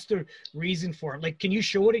the reason for it? Like, can you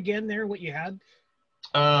show it again there, what you had?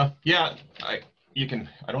 Yeah, you can.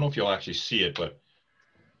 I don't know if you'll actually see it, but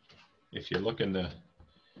if you look in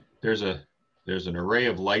there's an array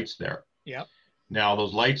of lights there. Yeah. Now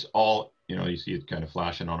those lights all, you know, you see it kind of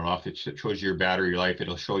flashing on and off. It shows your battery life.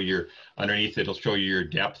 It'll show your underneath. It'll show you your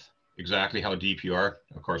depth, exactly how deep you are.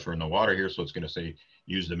 Of course, we're in the water here, so it's going to say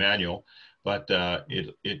use the manual. But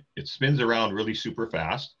it spins around really super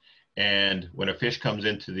fast. And when a fish comes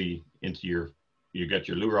into you got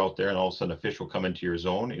your lure out there, and all of a sudden a fish will come into your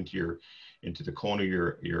zone, into the cone of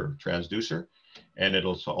your transducer, and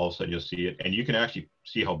it'll all of a sudden you'll see it, and you can actually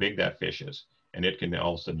see how big that fish is, and it can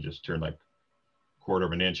all of a sudden just turn like quarter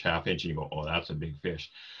of an inch, half inch, and you go, oh, that's a big fish.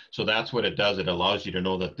 So that's what it does. It allows you to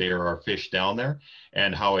know that there are fish down there,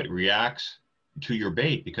 and how it reacts to your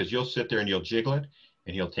bait, because you'll sit there and you'll jiggle it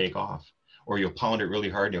and he'll take off, or you'll pound it really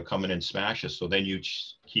hard and he'll come in and smash it. So then you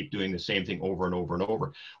keep doing the same thing over and over and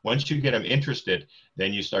over. Once you get them interested,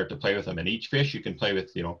 then you start to play with them. And each fish you can play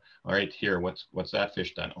with, you know, all right, here, what's that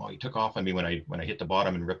fish done? Oh, he took off on me when I hit the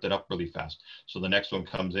bottom and ripped it up really fast. So the next one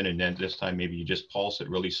comes in, and then this time maybe you just pulse it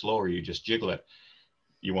really slow, or you just jiggle it.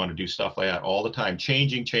 You want to do stuff like that all the time.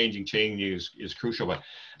 Changing is crucial. But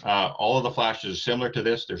all of the flashes are similar to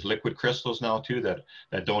this. There's liquid crystals now too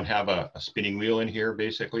that don't have a spinning wheel in here,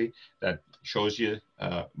 basically, that shows you.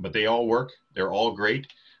 But they all work. They're all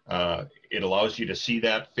great. It allows you to see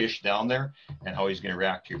that fish down there and how he's going to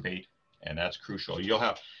react to your bait, and that's crucial. You'll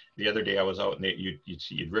have. The other day I was out, and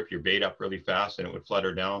you'd rip your bait up really fast, and it would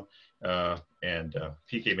flutter down. And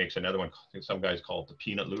PK makes another one. I think some guys call it the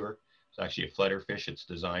peanut lure. It's actually a flutter fish. It's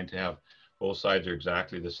designed to have both sides are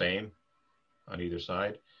exactly the same on either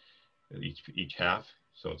side, each half.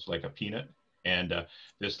 So it's like a peanut. And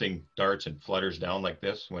this thing darts and flutters down like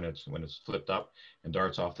this when it's flipped up, and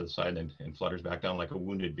darts off to the side and flutters back down like a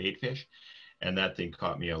wounded bait fish. And that thing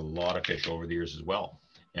caught me a lot of fish over the years as well.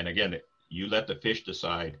 And again, you let the fish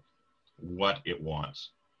decide what it wants,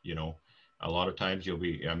 you know. A lot of times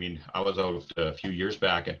I mean, I was out a few years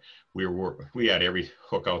back, and we had every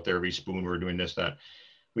hook out there, every spoon, we were doing this, that.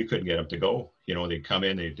 We couldn't get them to go. You know, they'd come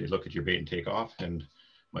in, they'd look at your bait and take off. And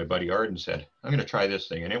my buddy Arden said, I'm going to try this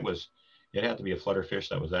thing. And it had to be a flutter fish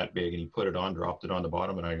that was that big. And he put it on, dropped it on the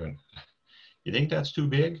bottom. And I went, you think that's too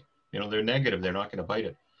big? You know, they're negative. They're not going to bite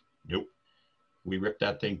it. Nope. We ripped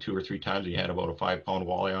that thing 2 or 3 times. He had about a 5-pound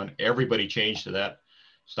walleye on. Everybody changed to that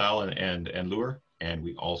style and lure, and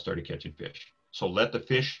we all started catching fish. So let the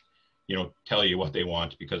fish, you know, tell you what they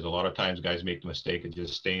want, because a lot of times guys make the mistake of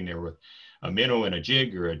just staying there with a minnow and a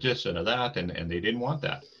jig or a this and a that, and they didn't want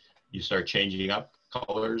that. You start changing up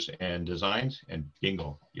colors and designs, and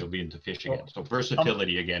bingo, you'll be into fish again. So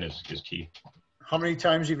versatility again is key. How many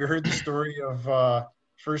times have you heard the story of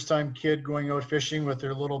first time kid going out fishing with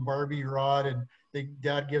their little Barbie rod, and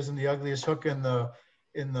dad gives them the ugliest hook in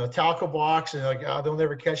the tackle box, and like, they'll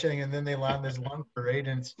never catch anything, and then they land this lumper, right?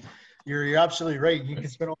 And you're absolutely right. You can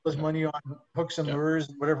spend all this money on hooks and lures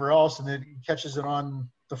and whatever else, and then he catches it on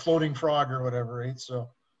the floating frog or whatever, right? So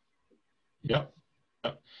Yep.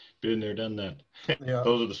 Been there, done that. Yeah.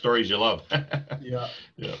 Those are the stories you love. Yeah.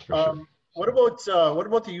 Yeah, for sure. What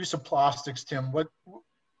about the use of plastics, Tim?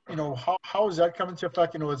 How is that coming to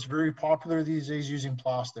effect? It's very popular these days using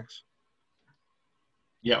plastics.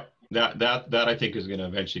 Yeah, that I think is going to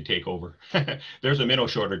eventually take over. There's a minnow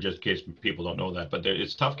shortage, just in case people don't know that, but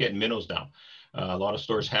it's tough getting minnows now. A lot of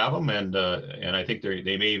stores have them, and I think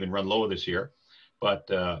they may even run low this year. But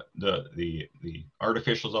the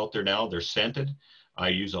artificials out there now, they're scented. I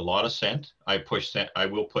use a lot of scent. I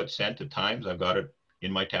will put scent at times. I've got it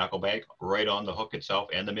in my tackle bag right on the hook itself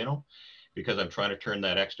and the minnow, because I'm trying to turn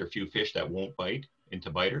that extra few fish that won't bite into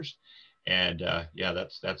biters. And yeah,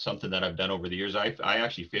 that's something that I've done over the years. I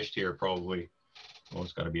actually fished here probably,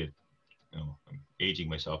 it's got to be I'm aging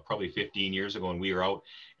myself, probably 15 years ago, and we were out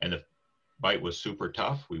and the bite was super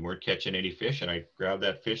tough. We weren't catching any fish, and I grabbed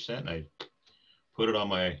that fish scent and I put it on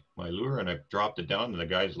my lure and I dropped it down, and the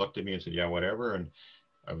guys looked at me and said, yeah, whatever. And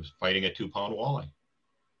I was fighting a 2-pound walleye.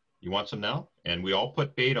 You want some now? And we all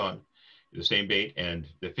put bait on, the same bait and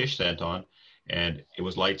the fish scent on, and it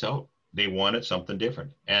was lights out. They wanted something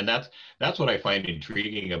different. And that's what I find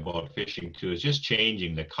intriguing about fishing too, is just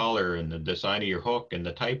changing the color and the design of your hook and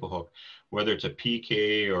the type of hook, whether it's a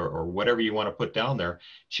PK or whatever you want to put down there.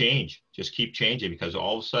 Just keep changing, because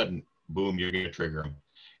all of a sudden, boom, you're going to trigger them.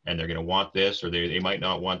 And they're going to want this, or they might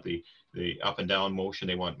not want the up and down motion.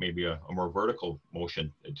 They want maybe a more vertical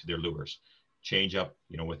motion to their lures. Change up,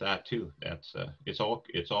 with that too. That's it's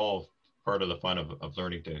all part of the fun of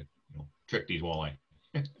learning to trick these walleye.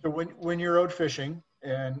 So when you're out fishing,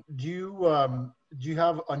 and do you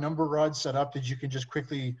have a number rod set up that you can just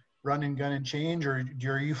quickly run and gun and change, or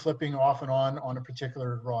are you flipping off and on a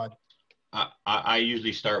particular rod? I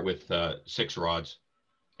usually start with 6 rods,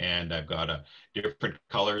 and I've got different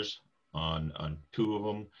colors on 2 of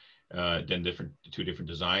them, then 2 different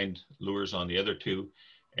designed lures on the other 2.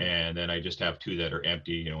 And then I just have 2 that are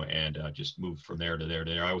empty, and just move from there to there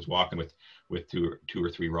to there. I was walking with 2 or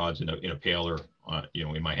 3 rods in a pail, or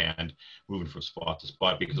in my hand, moving from spot to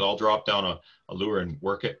spot, because I'll drop down a lure and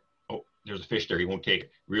work it. Oh, there's a fish there. He won't take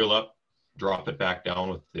it. Reel up, drop it back down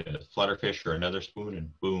with the flutter fish or another spoon, and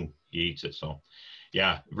boom, he eats it. So,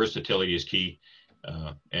 yeah, versatility is key,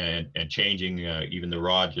 and changing even the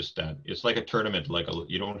rod. Just that it's like a tournament.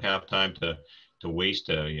 You don't have time to waste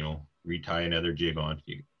retie another jig on.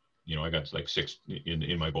 I got like 6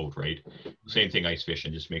 in my boat, right? Same thing ice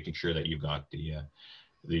fishing, just making sure that you've got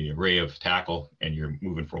the array of tackle and you're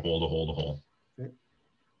moving from hole to hole to hole. Okay.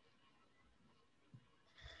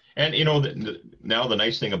 And now the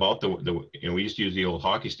nice thing about we used to use the old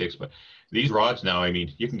hockey sticks, but these rods now,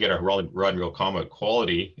 you can get a rod and reel common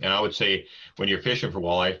quality. And I would say when you're fishing for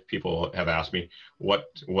walleye, people have asked me, what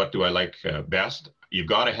do I like best? You've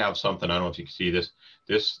got to have something. I don't know if you can see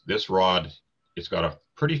this rod. It's got a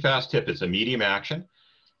pretty fast tip. It's a medium action.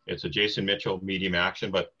 It's a Jason Mitchell medium action,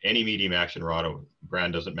 but any medium action rod or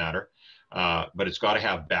brand doesn't matter. But it's got to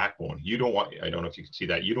have backbone. You don't want, I don't know if you can see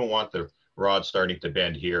that. You don't want the rod starting to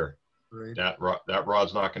bend here. Right. That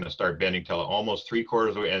rod's not going to start bending till almost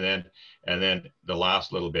 3/4 away, and then the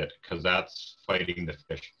last little bit, because that's fighting the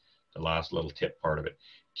fish, the last little tip part of it.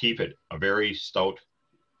 Keep it a very stout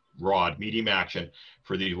rod, medium action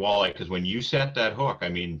for these walleye, because when you set that hook,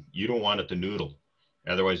 you don't want it to noodle.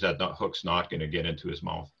 Otherwise, that hook's not going to get into his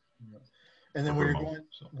mouth. Yeah. And then when you're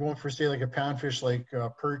going for, say, like a panfish, like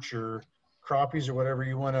perch or crappies or whatever,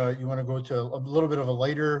 you want to go to a little bit of a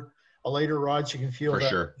lighter rod, so you can feel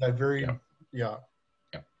that very yeah.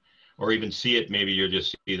 Or even see it. Maybe you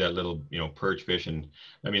just see that little perch fish, and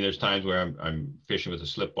there's times where I'm fishing with a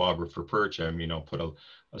slip bobber for perch. I'll put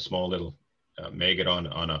a small little maggot on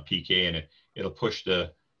a PK, and it'll push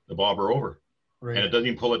the bobber over. Right. And it doesn't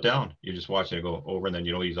even pull it down. You're just watching it go over, and then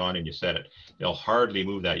he's on, and you set it. They'll hardly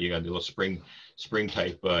move that. You got the little spring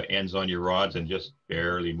type ends on your rods, and just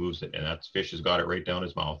barely moves it. And that fish has got it right down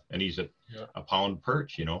his mouth, and he's a pound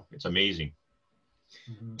perch. It's amazing.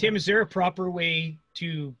 Mm-hmm. Tim, is there a proper way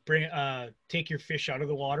to take your fish out of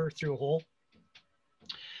the water through a hole?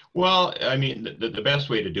 Well, the best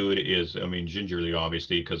way to do it is, gingerly,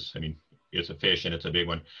 obviously, because it's a fish and it's a big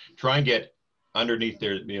one. Try and get underneath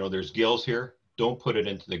there. There's gills here. Don't put it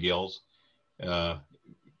into the gills.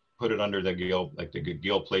 Put it under the gill, like the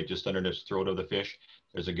gill plate just under the throat of the fish.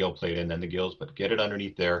 There's a gill plate and then the gills, but get it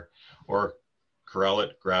underneath there, or corral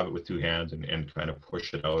it, grab it with 2 hands, and kind of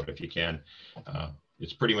push it out if you can.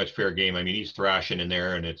 It's pretty much fair game. I mean, he's thrashing in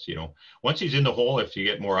there, and it's, once he's in the hole, if you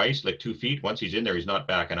get more ice, like 2 feet, once he's in there, he's not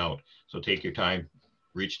backing out. So take your time,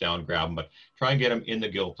 reach down, grab him, but try and get him in the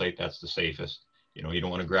gill plate. That's the safest. You don't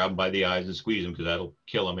want to grab him by the eyes and squeeze him, because that'll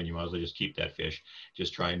kill him, and you might as well just keep that fish.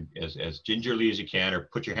 Just try and as gingerly as you can, or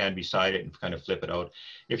put your hand beside it and kind of flip it out.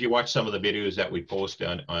 If you watch some of the videos that we post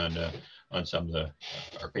on some of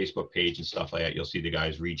our Facebook page and stuff like that, you'll see the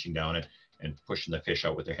guys reaching down and pushing the fish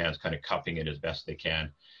out with their hands, kind of cupping it as best they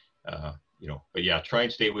can. But yeah, try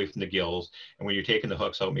and stay away from the gills. And when you're taking the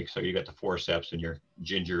hooks out, make sure you got the forceps and you're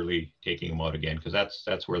gingerly taking them out again, because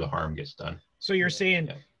that's where the harm gets done. So you're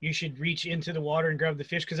saying you should reach into the water and grab the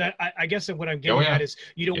fish? Because I guess what I'm getting at is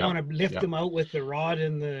you don't want to lift them out with the rod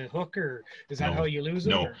and the hook, or is that how you lose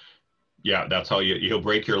them? No. Or? Yeah, that's how he'll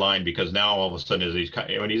break your line, because now all of a sudden,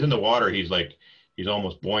 when he's in the water, he's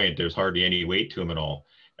almost buoyant. There's hardly any weight to him at all.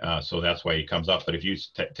 So that's why he comes up. But if you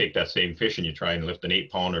take that same fish and you try and lift an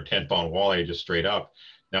 8-pound or 10-pound walleye just straight up,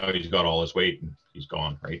 now he's got all his weight and he's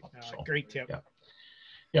gone, right? Great tip.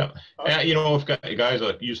 Yeah. If guys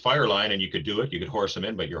use fire line, and you could do it, you could horse him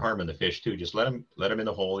in, but you're harming the fish too. Just let him in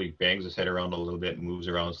the hole. He bangs his head around a little bit and moves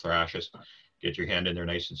around, thrashes. Get your hand in there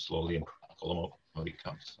nice and slowly and pull him out when he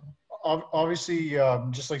comes. So. Obviously,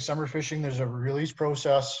 just like summer fishing, there's a release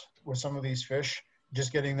process with some of these fish.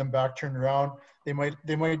 Just getting them back turned around, they might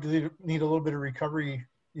need a little bit of recovery,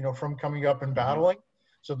 from coming up and battling.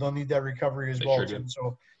 So they'll need that recovery as well. Sure.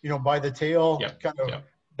 So by the tail, kind of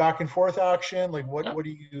back and forth action. Like what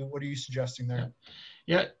are you suggesting there?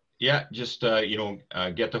 Yeah. Just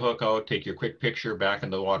get the hook out, take your quick picture, back in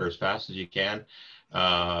the water as fast as you can.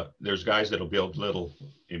 There's guys that'll build little,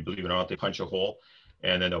 believe it or not, they punch a hole,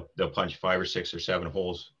 and then they'll punch 5 or 6 or 7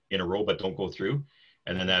 holes in a row, but don't go through.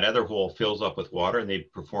 And then that other hole fills up with water, and they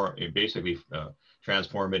basically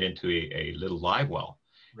transform it into a little live well.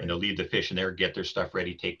 Right. And they'll leave the fish in there, get their stuff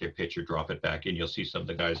ready, take their picture, drop it back in. You'll see some of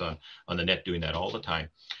the guys on the net doing that all the time.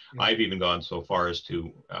 Yeah. I've even gone so far as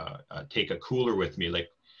to take a cooler with me,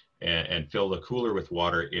 and fill the cooler with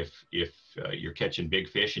water if you're catching big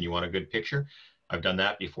fish and you want a good picture. I've done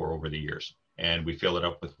that before over the years. And we fill it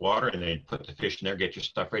up with water, and then put the fish in there, get your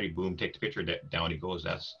stuff ready, boom, take the picture, down he goes.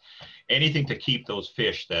 That's anything to keep those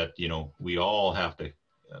fish that, we all have to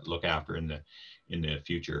look after in the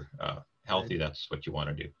future healthy. That's what you want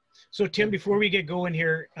to do. So Tim, before we get going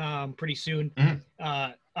here pretty soon,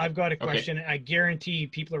 I've got a question. Okay. I guarantee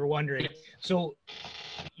people are wondering. So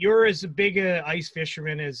you're as big a ice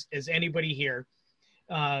fisherman as anybody here.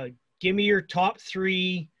 Give me your top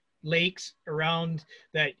 3 lakes around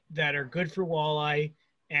that are good for walleye,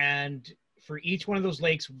 and for each one of those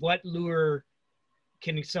lakes, what lure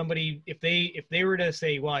can somebody, if they were to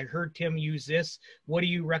say, well, I heard Tim use this, what do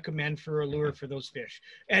you recommend for a lure for those fish?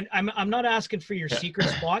 And I'm not asking for your secret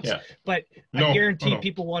spots, but I guarantee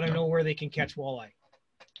people want to know where they can catch walleye.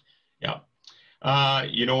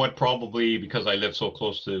 You know what, probably because I live so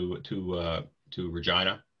close to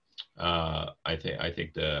Regina, I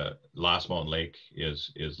think the Last Mountain Lake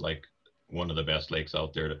is like one of the best lakes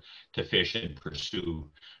out there to fish and pursue.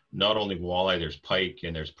 Not only walleye, there's pike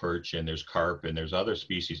and there's perch and there's carp and there's other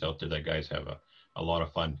species out there that guys have a lot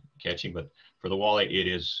of fun catching. But for the walleye, it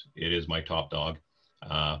is my top dog.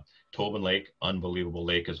 Tobin Lake, unbelievable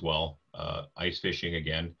lake as well. Ice fishing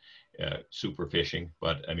again, super fishing.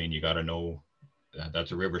 But I mean, you got to know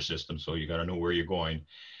that's a river system, so you got to know where you're going.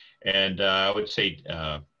 And I would say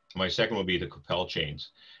my second would be the Capel chains.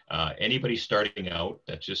 Anybody starting out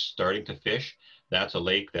that's just starting to fish, that's a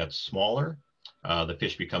lake that's smaller. The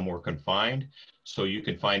fish become more confined. So you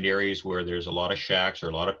can find areas where there's a lot of shacks or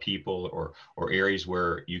a lot of people, or areas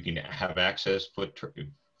where you can have access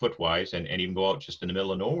foot-wise and even go out just in the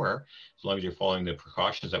middle of nowhere, as long as you're following the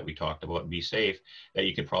precautions that we talked about and be safe, that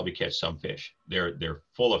you can probably catch some fish. They're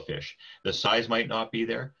full of fish. The size might not be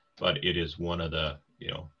there, but it is one of the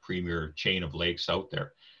premier chain of lakes out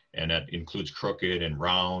there. And that includes Crooked and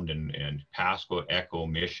Round and Pasco, Echo,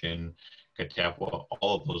 Mission, Katepwa.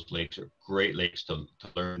 All of those lakes are great lakes to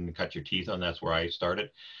learn and cut your teeth on. That's where I started.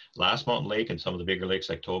 Last Mountain Lake and some of the bigger lakes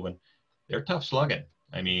like Tobin, they're tough slugging.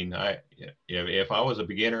 I mean, if I was a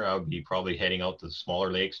beginner, I would be probably heading out to the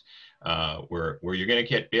smaller lakes where you're going to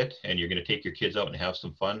get bit and you're going to take your kids out and have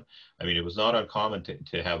some fun. I mean, it was not uncommon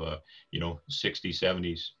to have 60,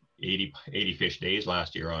 70s, 80 fish days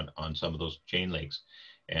last year on some of those chain lakes.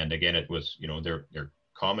 And again, it was, they're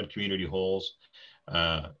common community holes,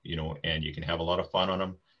 and you can have a lot of fun on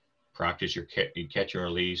them. Practice your catch and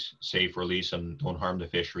release, safe release them, don't harm the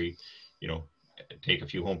fishery, take a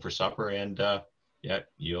few home for supper, and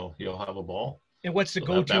you'll have a ball. And what's the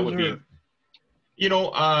go-to lure? You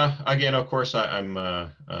know, again, of course, I'm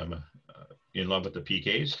in love with the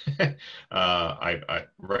PKs. I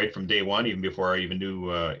right from day one, even before I even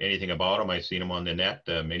knew anything about them, I seen them on the net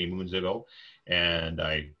many moons ago, and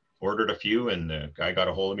I ordered a few. And the guy got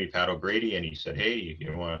a hold of me, Pat O'Grady, and he said, "Hey,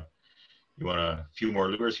 you want a few more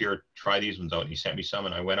lures here? Try these ones out." And he sent me some,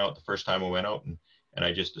 and I went out the first time I went out, and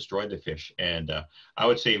I just destroyed the fish. And I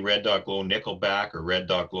would say Red Dot Glow Nickelback or Red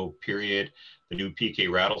Dot Glow period. The new PK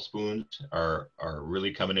rattle spoons are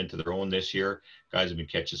really coming into their own this year. Guys have been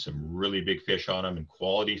catching some really big fish on them and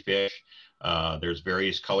quality fish. There's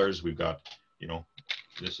various colors. We've got, you know,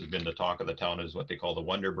 this has been the talk of the town, is what they call the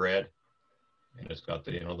Wonder Bread. And it's got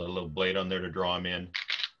the, you know, the little blade on there to draw them in.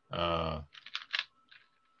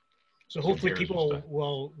 So hopefully people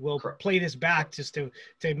will play this back just to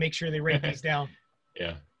make sure they write these down.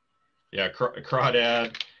 Yeah. Yeah.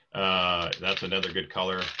 Crawdad. That's another good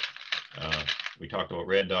color. We talked about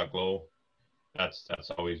Red Dot Glow. That's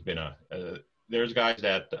always been there's guys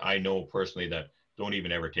that I know personally that don't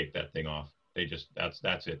even ever take that thing off. They just,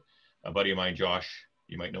 that's it. A buddy of mine, Josh,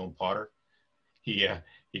 you might know him, Potter. He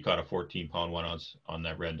caught a 14-pound 1 ounce on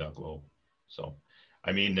that Red Dot Glow. So,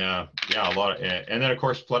 I mean, yeah, a lot of, and then of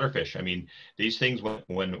course, flutterfish. I mean, these things,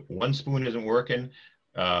 when one spoon isn't working,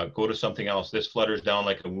 go to something else. This flutters down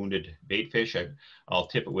like a wounded bait fish. I'll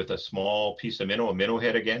tip it with a small piece of minnow, a minnow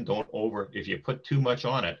head again. Don't if you put too much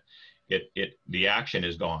on it, the action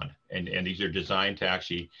is gone. And these are designed to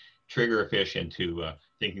actually trigger a fish into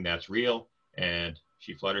thinking that's real, and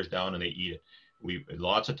she flutters down and they eat it.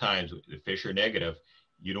 Lots of times the fish are negative.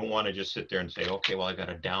 You don't want to just sit there and say, okay, well, I got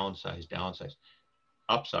to downsize,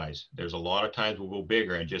 upsize. There's a lot of times we'll go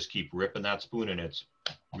bigger and just keep ripping that spoon, and it's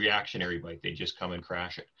reactionary bite. They just come and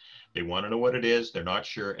crash it. They want to know what it is. They're not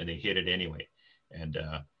sure, and they hit it anyway. And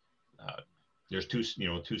there's two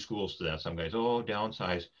schools to that. Some guys, oh,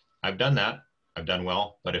 downsize. I've done that. I've done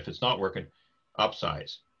well. But if it's not working,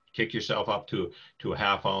 upsize. Kick yourself up to a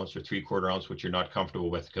 1/2 ounce or 3/4 ounce, which you're not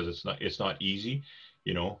comfortable with, because it's not easy.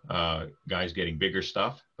 You know, guys getting bigger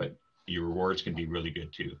stuff, but your rewards can be really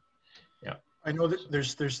good too. Yeah. I know that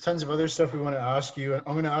there's tons of other stuff we want to ask you.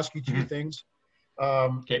 I'm going to ask you two things.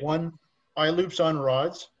 Okay. One, eye loops on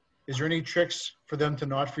rods. Is there any tricks for them to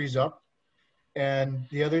not freeze up? And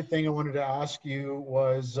the other thing I wanted to ask you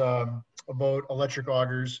was about electric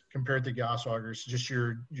augers compared to gas augers. Just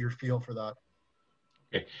your feel for that.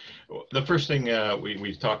 Okay. Well, the first thing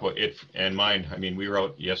we talked about, it and mine, I mean, we were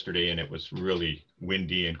out yesterday and it was really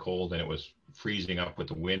windy and cold, and it was freezing up with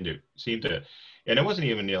the wind. It seemed to, and it wasn't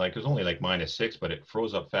even like, it was only like -6, but it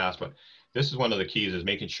froze up fast. But this is one of the keys, is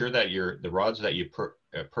making sure that the rods that you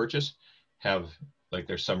purchase have, like,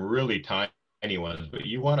 there's some really tiny ones, but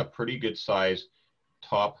you want a pretty good size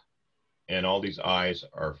top, and all these eyes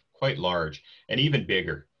are quite large and even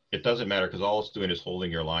bigger. It doesn't matter, because all it's doing is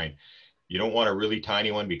holding your line. You don't want a really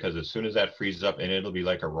tiny one, because as soon as that freezes up, and it'll be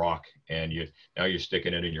like a rock, and now you're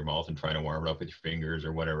sticking it in your mouth and trying to warm it up with your fingers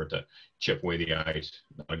or whatever to chip away the ice.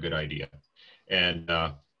 Not a good idea. And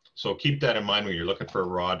so keep that in mind when you're looking for a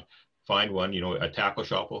rod. Find one. You know, a tackle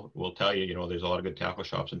shop will tell you. You know, there's a lot of good tackle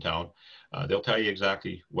shops in town. They'll tell you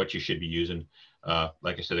exactly what you should be using.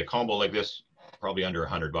 Like I said, a combo like this, probably under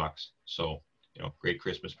 $100. So, you know, great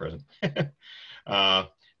Christmas present.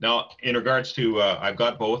 Now, in regards to, I've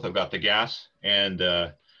got both. I've got the gas and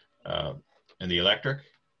the electric.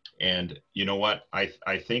 And you know what?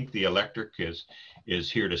 I think the electric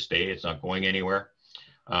is here to stay. It's not going anywhere.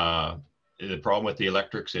 The problem with the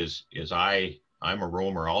electrics is I'm a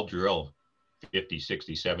roamer. I'll drill 50,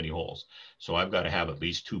 60, 70 holes. So I've got to have at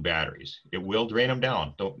least 2 batteries. It will drain them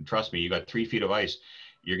down. Don't trust me. You got 3 feet of ice.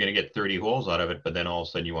 You're going to get 30 holes out of it, but then all of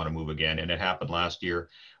a sudden you want to move again. And it happened last year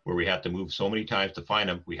where we had to move so many times to find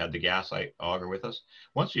them. We had the gas auger with us.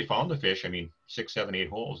 Once you found the fish, I mean, 6, 7, 8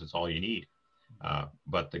 holes, it's all you need.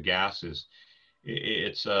 But the gas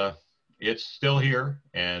it's still here,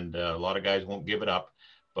 and a lot of guys won't give it up.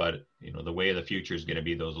 But, you know, the way of the future is going to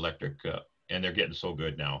be those electric, and they're getting so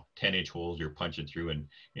good now. 10-inch holes you're punching through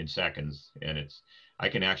in seconds. And I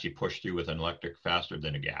can actually push through with an electric faster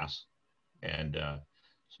than a gas. And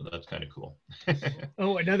so that's kind of cool.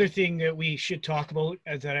 Oh, another thing that we should talk about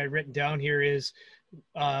that I've written down here is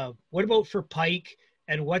what about for pike,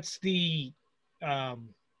 and what's the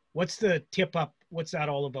tip up? What's that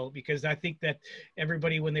all about? Because I think that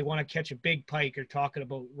everybody, when they want to catch a big pike, are talking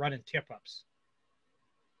about running tip ups.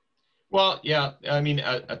 Well, yeah, I mean,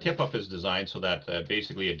 a tip up is designed so that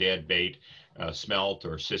basically a dead bait, smelt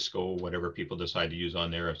or Cisco, whatever people decide to use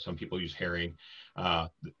on there. Some people use herring.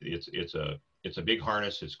 It's a big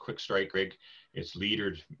harness. It's quick strike rig. It's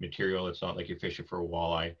leadered material. It's not like you're fishing for a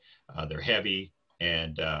walleye. They're heavy,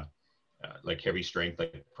 and like heavy strength,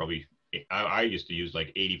 like probably, I used to use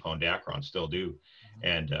like 80-pound Dacron, still do.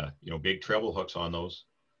 And, you know, big treble hooks on those,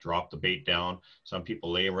 drop the bait down. Some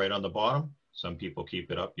people lay them right on the bottom. Some people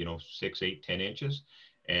keep it up, you know, 6, 8, 10 inches.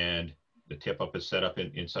 And the tip up is set up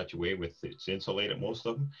in such a way with it's insulated, most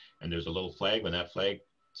of them. And there's a little flag. When that flag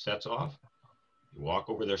sets off, you walk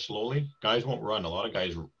over there slowly. Guys won't run. A lot of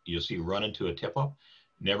guys you'll see run into a tip up,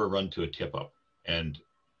 never run to a tip up. And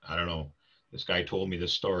I don't know, this guy told me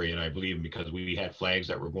this story and I believe him, because we had flags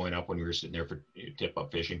that were going up when we were sitting there for tip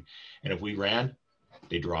up fishing. And if we ran,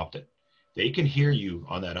 they dropped it. They can hear you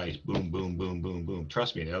on that ice. Boom, boom, boom, boom, boom.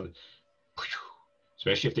 Trust me.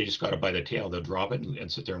 Especially if they just got it by the tail, they'll drop it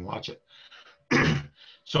and sit there and watch it.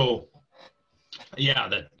 So yeah,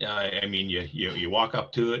 that I mean, you walk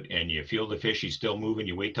up to it and you feel the fish, he's still moving,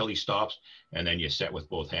 you wait till he stops, and then you set with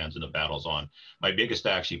both hands and the battle's on. My biggest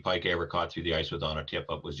actually pike I ever caught through the ice with on a tip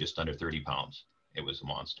up was just under 30 pounds. It was a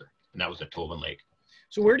monster, and that was at Tobin Lake.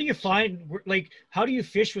 So where do you find, like, how do you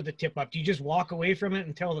fish with a tip up? Do you just walk away from it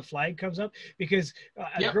until the flag comes up? Because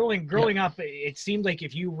growing up, it seemed like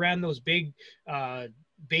if you ran those big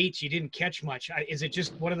baits, you didn't catch much. Is it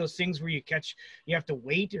just one of those things where you have to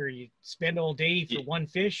wait, or you spend all day for one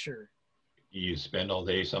fish, or? You spend all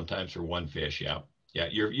day sometimes for one fish. Yeah. Yeah.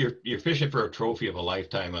 You're fishing for a trophy of a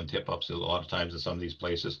lifetime on tip ups a lot of times in some of these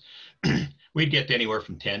places. We'd get anywhere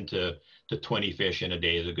from 10 to 20 fish in a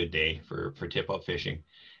day is a good day for tip up fishing.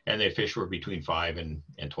 And the fish were between 5 and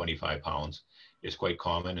 25 pounds. It's quite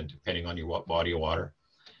common, and depending on your body of water.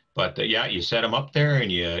 But yeah, you set them up there,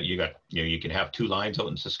 and you can have 2 lines out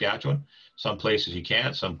in Saskatchewan. Some places you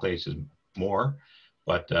can't, some places more.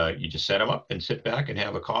 But you just set them up and sit back and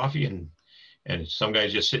have a coffee, and some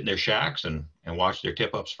guys just sit in their shacks and watch their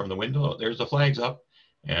tip ups from the window. There's the flags up,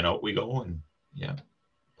 and out we go, and yeah,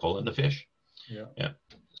 pull in the fish. Yeah. Yeah.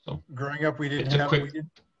 So growing up, we didn't have.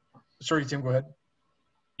 Sorry, Tim, go ahead.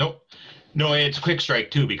 Nope. No, it's a quick strike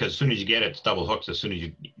too, because as soon as you get it, it's double hooks. As soon as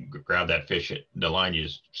you grab that fish, the line, you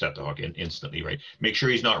just set the hook in instantly, right? Make sure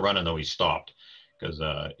he's not running though, he's stopped. Because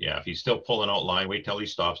yeah, if he's still pulling out line, wait till he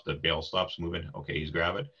stops, the bail stops moving. Okay, he's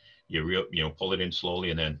grab it. You pull it in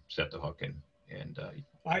slowly and then set the hook in. And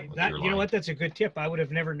you know what? That's a good tip. I would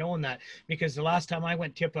have never known that, because the last time I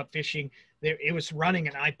went tip up fishing, it was running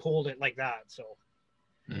and I pulled it like that. So.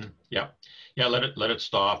 Mm-hmm. Yeah. Let it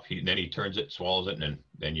stop. Then he turns it, swallows it, and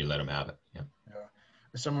then you let him have it. Yeah.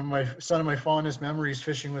 Some of my fondest memories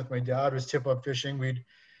fishing with my dad was tip up fishing.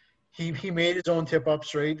 He made his own tip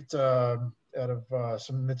ups, right, out of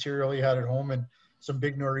some material he had at home, and some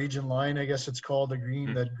big Norwegian line, I guess it's called,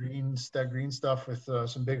 that green stuff with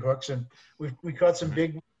some big hooks, and we caught some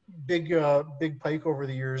big pike over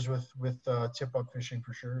the years with tip up fishing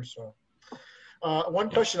for sure. So one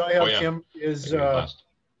question I have, Tim, is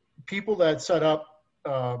people that set up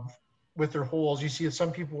with their holes. You see that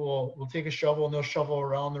some people will take a shovel and they'll shovel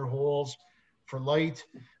around their holes for light.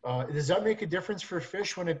 Does that make a difference for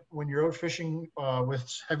fish when you're out fishing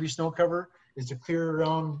with heavy snow cover? Is it clear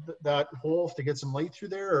around that hole to get some light through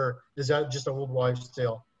there, or is that just an old wives'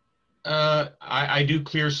 tale? I do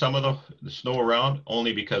clear some of the snow around,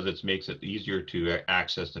 only because it makes it easier to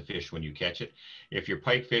access the fish when you catch it. If you're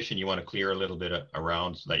pike fishing, you want to clear a little bit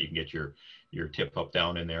around so that you can get your tip up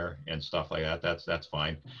down in there and stuff like that. That's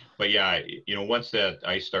fine. But yeah, once that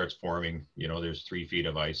ice starts forming, there's 3 feet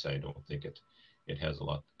of ice. I don't think it has a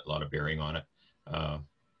lot of bearing on it.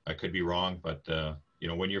 I could be wrong, but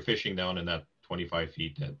when you're fishing down in that 25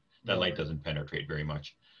 feet, that light doesn't penetrate very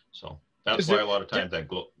much. So that's why a lot of times that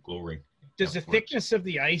glow ring. Does the thickness of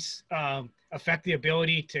the ice affect the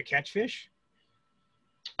ability to catch fish?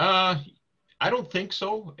 I don't think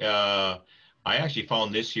so. I actually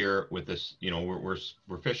found this year with this,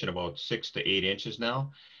 we're fishing about 6 to 8 inches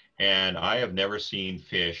now, and I have never seen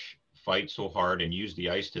fish fight so hard and use the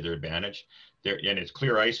ice to their advantage. And it's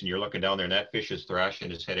clear ice, and you're looking down there, and that fish is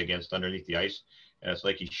thrashing his head against underneath the ice, and it's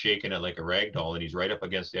like he's shaking it like a rag doll, and he's right up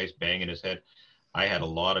against the ice, banging his head. I had a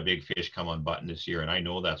lot of big fish come on button this year, and I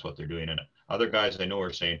know that's what they're doing. And other guys I know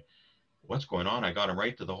are saying, "What's going on? I got them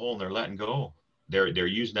right to the hole, and they're letting go." They're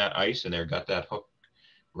using that ice, and they've got that hook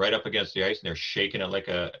right up against the ice, and they're shaking it like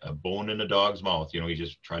a bone in a dog's mouth. He's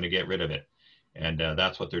just trying to get rid of it, and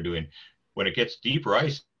that's what they're doing. When it gets deeper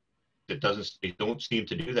ice, they don't seem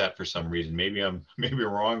to do that for some reason. Maybe I'm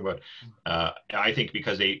wrong, but I think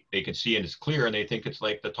because they can see and it's clear, and they think it's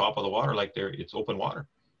like the top of the water, like it's open water,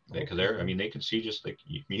 because they can see just like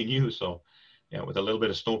me and you. So yeah, with a little bit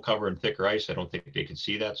of snow cover and thicker ice, I don't think they can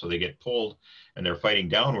see that, so they get pulled and they're fighting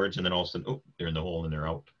downwards, and then all of a sudden, they're in the hole and they're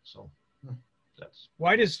out. So that's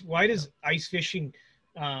why does ice fishing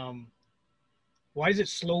why does it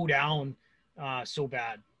slow down so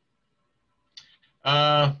bad?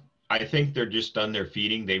 I think they're just done their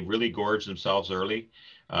feeding. They really gorge themselves early.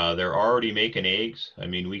 They're already making eggs. I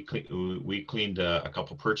mean, we cleaned a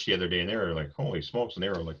couple perch the other day, and they were like, holy smokes, and they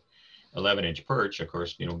were like 11-inch perch. Of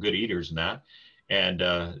course, good eaters and that.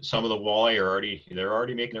 And some of the walleye they're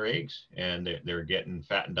already making their eggs, and they're getting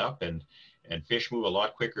fattened up, and fish move a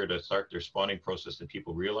lot quicker to start their spawning process than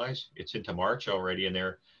people realize. It's into March already, and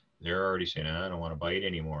they're already saying, I don't want to bite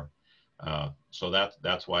anymore. So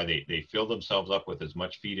that's why they fill themselves up with as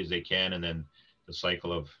much feed as they can, and then the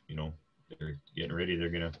cycle of they're getting ready. They're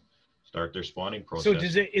gonna start their spawning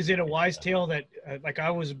process. So is it a wise tale that like I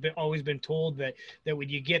was always been told that when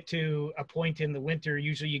you get to a point in the winter,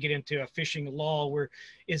 usually you get into a fishing lull, where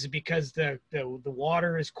is it because the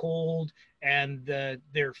water is cold and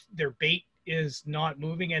their bait is not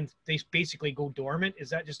moving and they basically go dormant? Is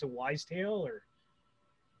that just a wise tale, or?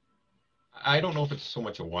 I don't know if it's so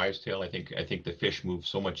much a wise tale. I think the fish move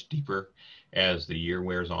so much deeper as the year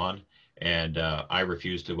wears on, and I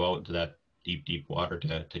refuse to go out into that deep water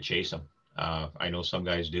to chase them. I know some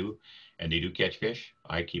guys do, and they do catch fish.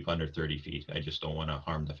 I keep under 30 feet. I just don't want to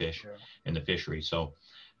harm the fish in the fishery. So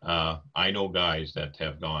I know guys that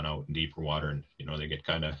have gone out in deeper water, and they get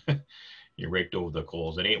kind of you're raked over the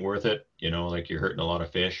coals. It ain't worth it. Like you're hurting a lot of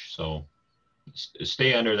fish. So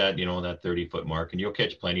stay under that, that 30-foot mark, and you'll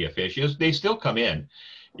catch plenty of fish. Yes, they still come in.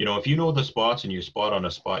 If you know the spots and you spot on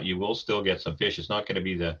a spot, you will still get some fish. It's not going to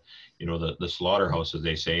be the slaughterhouse, as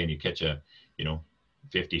they say, and you catch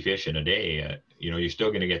 50 fish in a day. You're still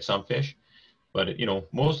going to get some fish, but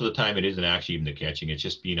most of the time it isn't actually even the catching. It's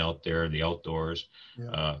just being out there, the outdoors,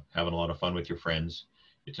 having a lot of fun with your friends.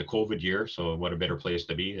 It's a COVID year, so what a better place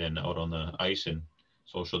to be than out on the ice and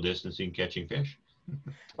social distancing, catching fish.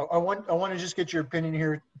 I want to just get your opinion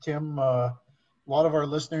here, Tim. A lot of our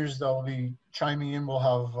listeners that will be chiming in will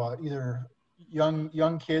have either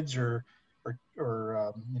young kids or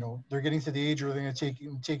they're getting to the age where they're going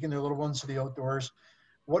to taking their little ones to the outdoors.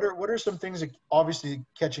 What are some things that, obviously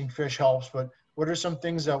catching fish helps, but what are some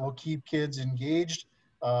things that will keep kids engaged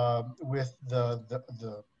with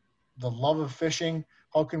the love of fishing?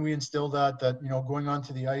 How can we instill that going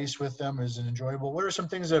onto the ice with them is enjoyable? What are some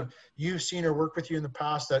things that you've seen or worked with you in the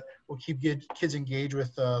past that will keep kids engaged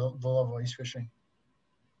with the love of ice fishing?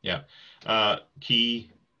 Yeah.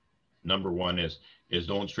 Key number one is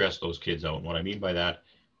don't stress those kids out. And what I mean by that,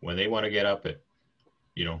 when they want to get up at,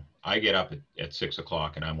 I get up at 6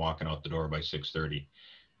 o'clock and I'm walking out the door by 6:30.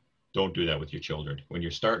 Don't do that with your children. When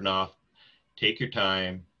you're starting off, take your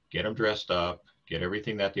time, get them dressed up, get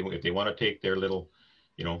everything that if they want to take their little,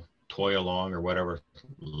 toy along or whatever,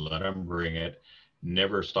 let them bring it.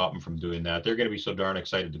 Never stop them from doing that. They're going to be so darn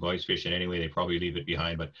excited to go ice fishing anyway, they probably leave it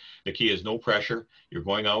behind. But the key is no pressure. You're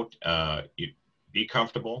going out, be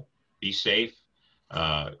comfortable, be safe,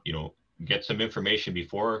 get some information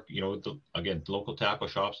before, again, local tackle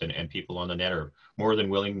shops and people on the net are more than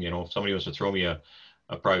willing. If somebody wants to throw me a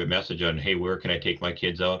private message on, hey, where can I take my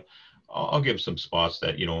kids out? I'll give some spots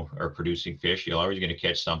that, are producing fish. You're always going to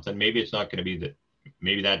catch something. Maybe it's not going to be that,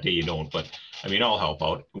 maybe that day you don't, but I mean, I'll help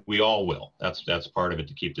out. We all will. That's part of it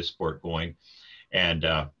to keep the sport going. And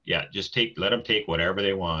just let them take whatever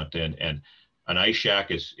they want. And an ice shack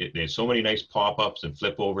there's so many nice pop-ups and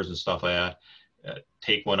flip overs and stuff like that.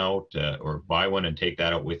 Take one out or buy one and take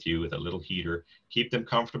that out with you with a little heater. Keep them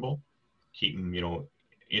comfortable. Keep them,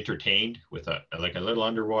 entertained with a little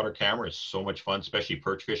underwater camera. Is so much fun, especially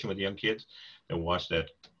perch fishing with young kids. They'll watch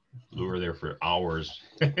that lure there for hours.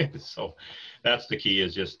 So that's the key,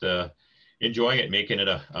 is just enjoying it, making it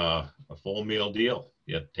a full meal deal.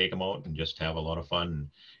 Take them out and just have a lot of fun,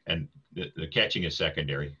 and the catching is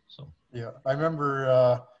secondary. So I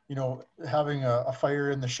remember having a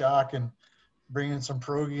fire in the shack and bringing some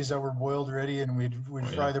pierogies that were boiled already, and we'd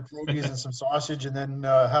fry the pierogies and some sausage, and then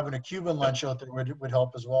having a Cuban lunch out there would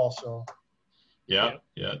help as well. So yeah,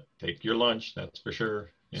 take your lunch, that's for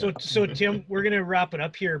sure. So Tim, we're gonna wrap it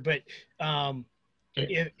up here, but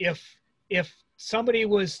okay. if somebody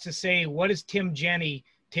was to say, what does Tim Geni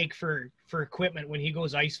take for equipment when he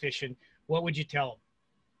goes ice fishing, what would you tell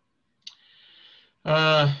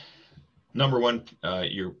him? Number one,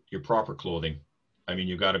 your proper clothing. I mean,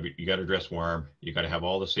 you got to dress warm. You got to have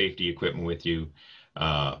all the safety equipment with you.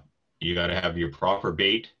 You got to have your proper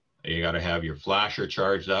bait. You got to have your flasher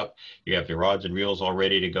charged up. You have your rods and reels all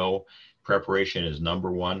ready to go. Preparation is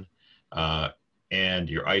number one. And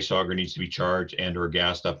your ice auger needs to be charged and or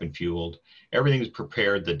gassed up and fueled. Everything's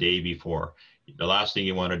prepared the day before. The last thing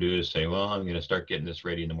you want to do is say, well, I'm going to start getting this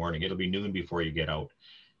ready in the morning. It'll be noon before you get out.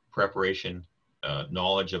 Preparation,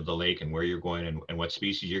 knowledge of the lake and where you're going and what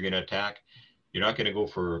species you're going to attack. You're not going to go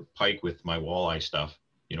for pike with my walleye stuff.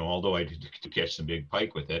 you know, although I do catch some big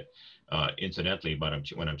pike with it, incidentally, but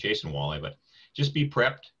when I'm chasing walleye. But just be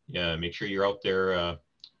prepped. Make sure you're out there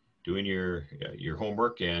doing your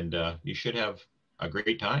homework, and you should have a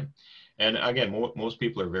great time. And again, most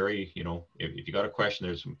people are very, you know, if you got a question,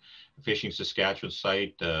 there's some Fishing Saskatchewan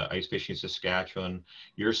site, Ice Fishing Saskatchewan,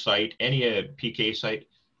 your site, any PK site,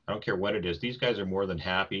 I don't care what it is. These guys are more than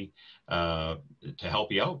happy to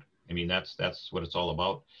help you out. I mean, that's what it's all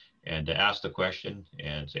about. And to ask the question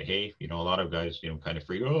and say, hey, you know, a lot of guys, you know, kind of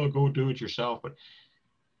freak, oh, go do it yourself. But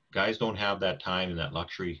guys don't have that time and that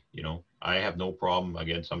luxury. You know, I have no problem.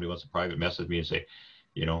 Again, somebody wants to private message me and say,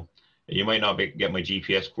 you know, you might not get my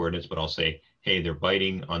GPS coordinates, but I'll say, hey, they're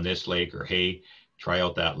biting on this lake, or hey, try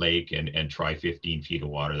out that lake and try 15 feet of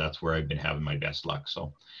water. That's where I've been having my best luck.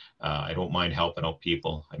 So I don't mind helping out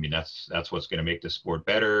people. I mean, that's what's going to make the sport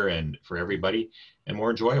better and for everybody and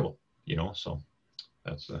more enjoyable, you know. So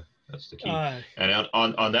that's the key. And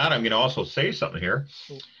on that, I'm going to also say something here.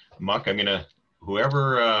 Muck, I'm going to,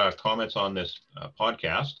 whoever comments on this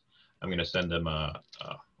podcast, I'm going to send them a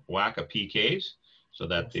whack of PKs so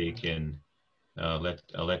that they can let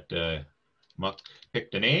Muck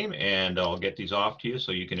pick the name, and I'll get these off to you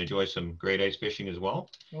so you can enjoy some great ice fishing as well.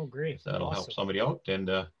 Oh, great. If that'll help somebody out, and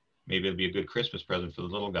maybe it'll be a good Christmas present for the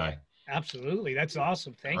little guy. Absolutely. That's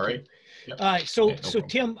awesome. Thank you. All right. Yep. So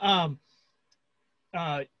Tim,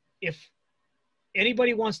 if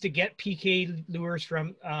anybody wants to get PK lures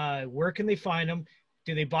from, where can they find them?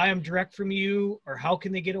 Do they buy them direct from you, or how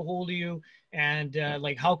can they get a hold of you? And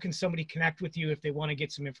like, how can somebody connect with you if they want to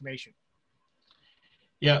get some information?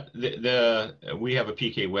 Yeah, we have a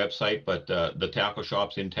PK website, but the tackle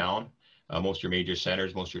shops in town, most of your major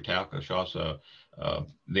centers, most of your tackle shops,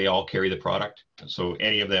 they all carry the product. So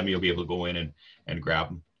any of them, you'll be able to go in and grab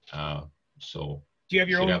them. So do you have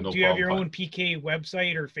your own? Do you have your own PK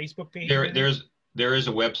website or Facebook page? There is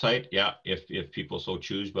a website, yeah, if people so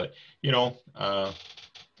choose. But you know,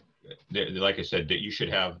 like I said, that you should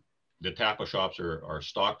have, the tackle shops are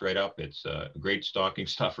stocked right up. It's a great stocking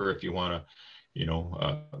stuffer if you want to, you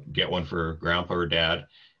know, get one for grandpa or dad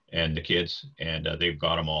and the kids, and they've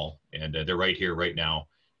got them all, and they're right here right now.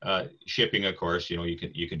 Shipping, of course, you know,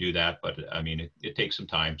 you can do that, but I mean, it takes some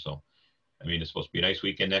time. So, I mean, it's supposed to be a nice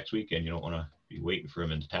weekend next weekend. You don't want to be waiting for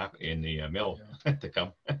them in the mail to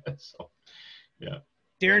come. So, yeah.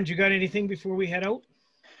 Darren, you got anything before we head out?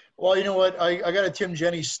 Well, you know what? I got a Tim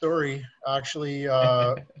Geni story. Actually,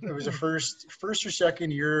 it was the first or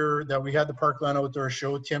second year that we had the Parkland Outdoor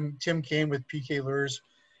Show. Tim came with PK Lures,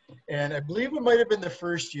 and I believe it might have been the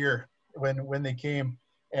first year when they came,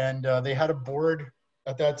 and they had a board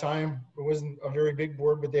at that time. It wasn't a very big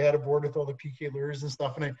board, but they had a board with all the PK lures and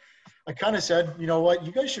stuff. And I kind of said, you know what,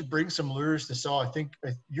 you guys should bring some lures to sell. I think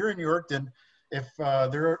if you're in Yorkton, if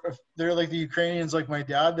they're like the Ukrainians, like my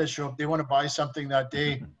dad, that show up, they want to buy something that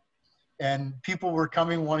day. And people were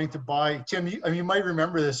coming wanting to buy. Tim, you might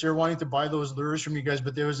remember this. They're wanting to buy those lures from you guys,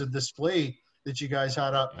 but there was a display that you guys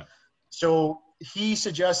had up. Yeah. So he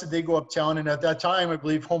suggested they go uptown. And at that time, I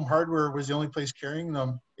believe Home Hardware was the only place carrying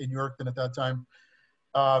them in Yorkton at that time.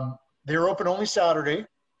 They were open only Saturday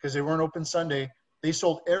because they weren't open Sunday. They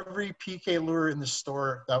sold every PK lure in the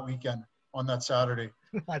store that weekend on that Saturday.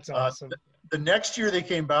 That's awesome. The next year they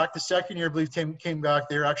came back. The second year, I believe, Tim came back.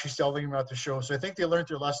 They were actually selling them at the show. So I think they learned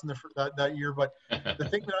their lesson that year. But the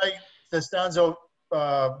thing that stands out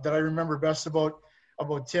that I remember best about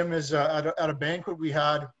Tim is at a banquet we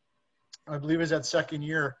had, I believe it was that second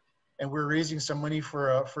year, and we were raising some money for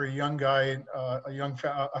a young guy,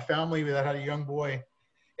 a family that had a young boy.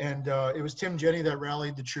 And it was Tim Geni that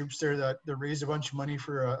rallied the troops there that raised a bunch of money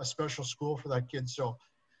for a special school for that kid. So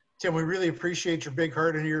Tim, we really appreciate your big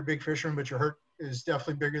heart, and you're a big fisherman, but your heart is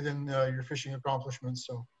definitely bigger than your fishing accomplishments.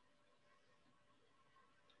 So,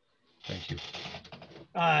 thank you.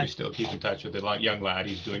 We still keep in touch with the young lad.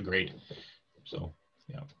 He's doing great. So,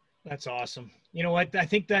 yeah. That's awesome. You know what? I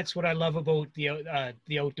think that's what I love about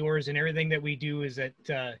the outdoors and everything that we do is that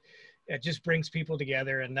it just brings people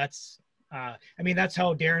together, and that's. I mean, that's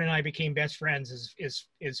how Darren and I became best friends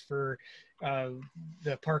is for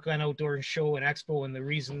the Parkland Outdoor Show and Expo and the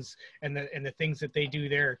reasons and the things that they do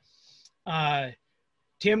there.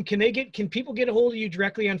 Tim, can people get a hold of you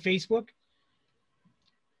directly on Facebook?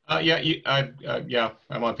 Yeah,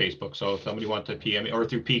 I'm on Facebook. So if somebody wants to PM me or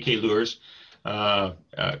through PK Lures,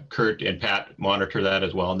 Kurt and Pat monitor that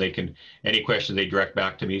as well, and they can any questions they direct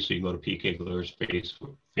back to me. So you can go to PK Lures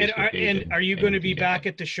Facebook. And are you going to be back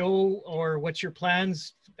at the show, or what's your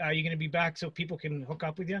plans? Are you going to be back so people can hook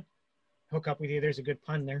up with you? There's a good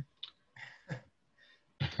pun there.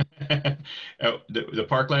 The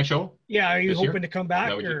Parkland show? Yeah. Are you hoping to come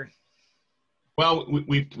back or? Well,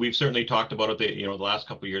 we've certainly talked about it. The last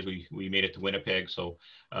couple of years we made it to Winnipeg, so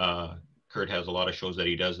Kurt has a lot of shows that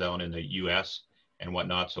he does down in the U.S. and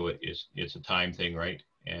whatnot. So it's a time thing, right?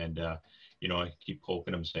 And I keep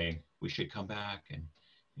poking him, saying we should come back, and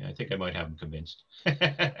I think I might have him convinced.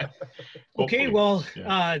 Okay, well,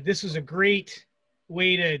 yeah. This was a great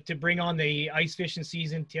way to bring on the ice fishing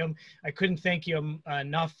season, Tim. I couldn't thank you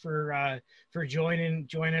enough for joining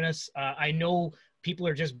us. I know people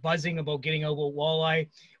are just buzzing about getting out about walleye.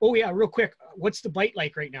 Oh yeah, real quick, what's the bite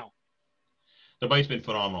like right now? The bite's been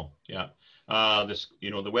phenomenal. Yeah.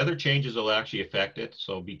 The weather changes will actually affect it,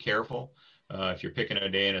 so be careful. If you're picking a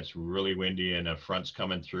day and it's really windy and a front's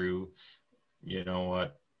coming through, you know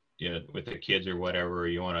what, with the kids or whatever,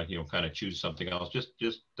 you want to, kind of choose something else.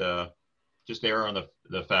 Just err on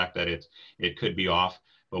the fact that it could be off.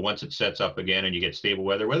 But once it sets up again and you get stable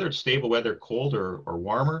weather, whether it's stable weather, cold or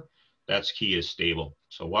warmer, that's key is stable.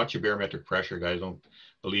 So watch your barometric pressure, guys. Don't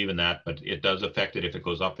believe in that, but it does affect it if it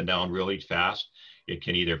goes up and down really fast. It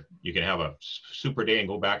can you can have a super day and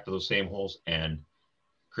go back to those same holes and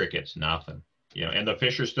crickets, nothing. And the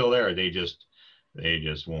fish are still there. They just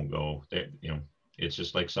won't go. It's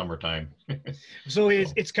just like summertime. So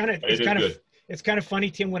it's kind of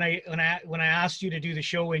funny, Tim, when I asked you to do the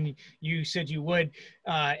show and you said you would,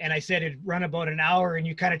 and I said it'd run about an hour, and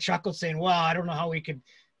you kind of chuckled saying, well, I don't know how we could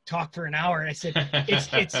talk for an hour. And I said,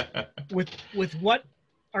 it's with what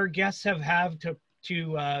our guests have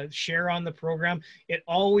to share on the program, it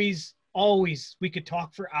always we could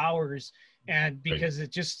talk for hours. And because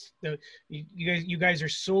it just you guys are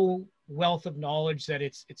so wealth of knowledge that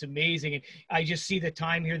it's amazing. And I just see the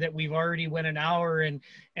time here that we've already went an hour,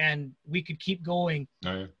 and we could keep going.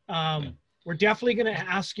 Oh, yeah. We're definitely going to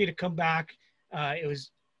ask you to come back. I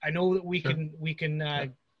know that we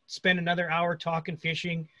can spend another hour talking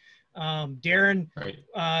fishing. Darren,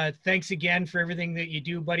 right. Thanks again for everything that you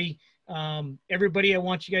do, buddy. Everybody, I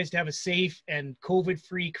want you guys to have a safe and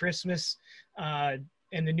COVID-free Christmas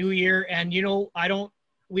and the new year. And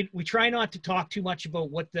we try not to talk too much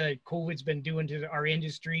about what the COVID's been doing to our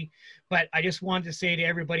industry, but I just wanted to say to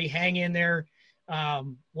everybody, hang in there.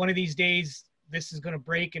 One of these days, this is going to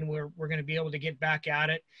break, and we're going to be able to get back at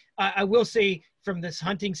it. I will say, from this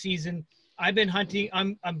hunting season, I've been hunting.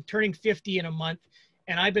 I'm turning 50 in a month,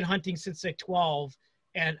 and I've been hunting since like 12.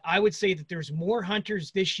 And I would say that there's more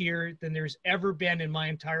hunters this year than there's ever been in my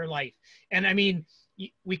entire life. And I mean,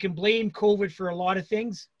 we can blame COVID for a lot of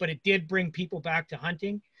things, but it did bring people back to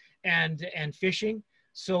hunting and fishing.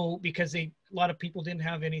 So because a lot of people didn't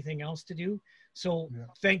have anything else to do. So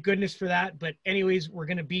Thank goodness for that. But anyways, we're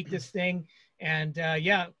going to beat this thing. And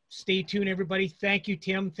stay tuned, everybody. Thank you,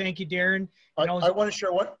 Tim. Thank you, Darren. I want to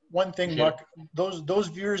share one thing, Buck. Those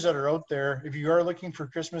viewers that are out there, if you are looking for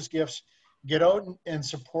Christmas gifts, get out and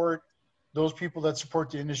support those people that support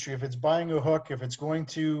the industry. If it's buying a hook, if it's going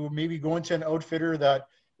to an outfitter that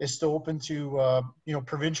is still open to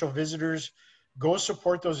provincial visitors, go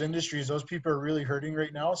support those industries. Those people are really hurting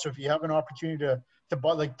right now. So if you have an opportunity to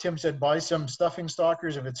buy, like Tim said, buy some stuffing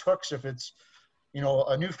stockers, if it's hooks, if it's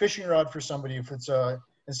a new fishing rod for somebody, if it's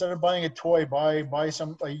instead of buying a toy, buy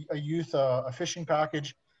a youth a fishing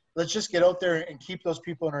package. Let's just get out there and keep those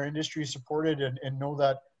people in our industry supported and know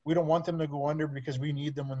that we don't want them to go under, because we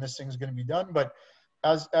need them when this thing's going to be done. But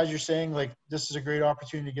as you're saying, like, this is a great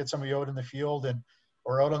opportunity to get somebody out in the field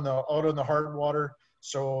or out on the hard water.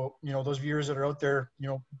 So, those viewers that are out there,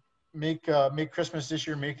 make Christmas this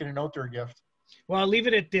year, make it an outdoor gift. Well, I'll leave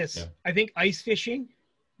it at this. Yeah. I think ice fishing,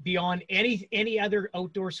 beyond any other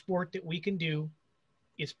outdoor sport that we can do,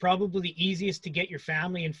 is probably the easiest to get your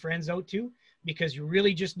family and friends out to, because you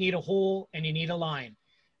really just need a hole and you need a line.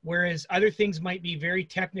 Whereas other things might be very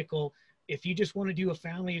technical. If you just want to do a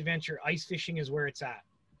family adventure, ice fishing is where it's at,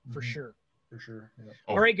 for sure. For sure. Yeah.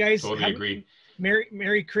 All right, guys. Totally agree.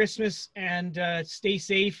 Merry Christmas, and stay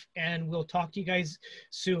safe, and we'll talk to you guys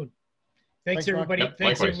soon. Thanks everybody. Mark.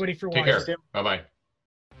 Thanks everybody for watching. Take care. Bye-bye.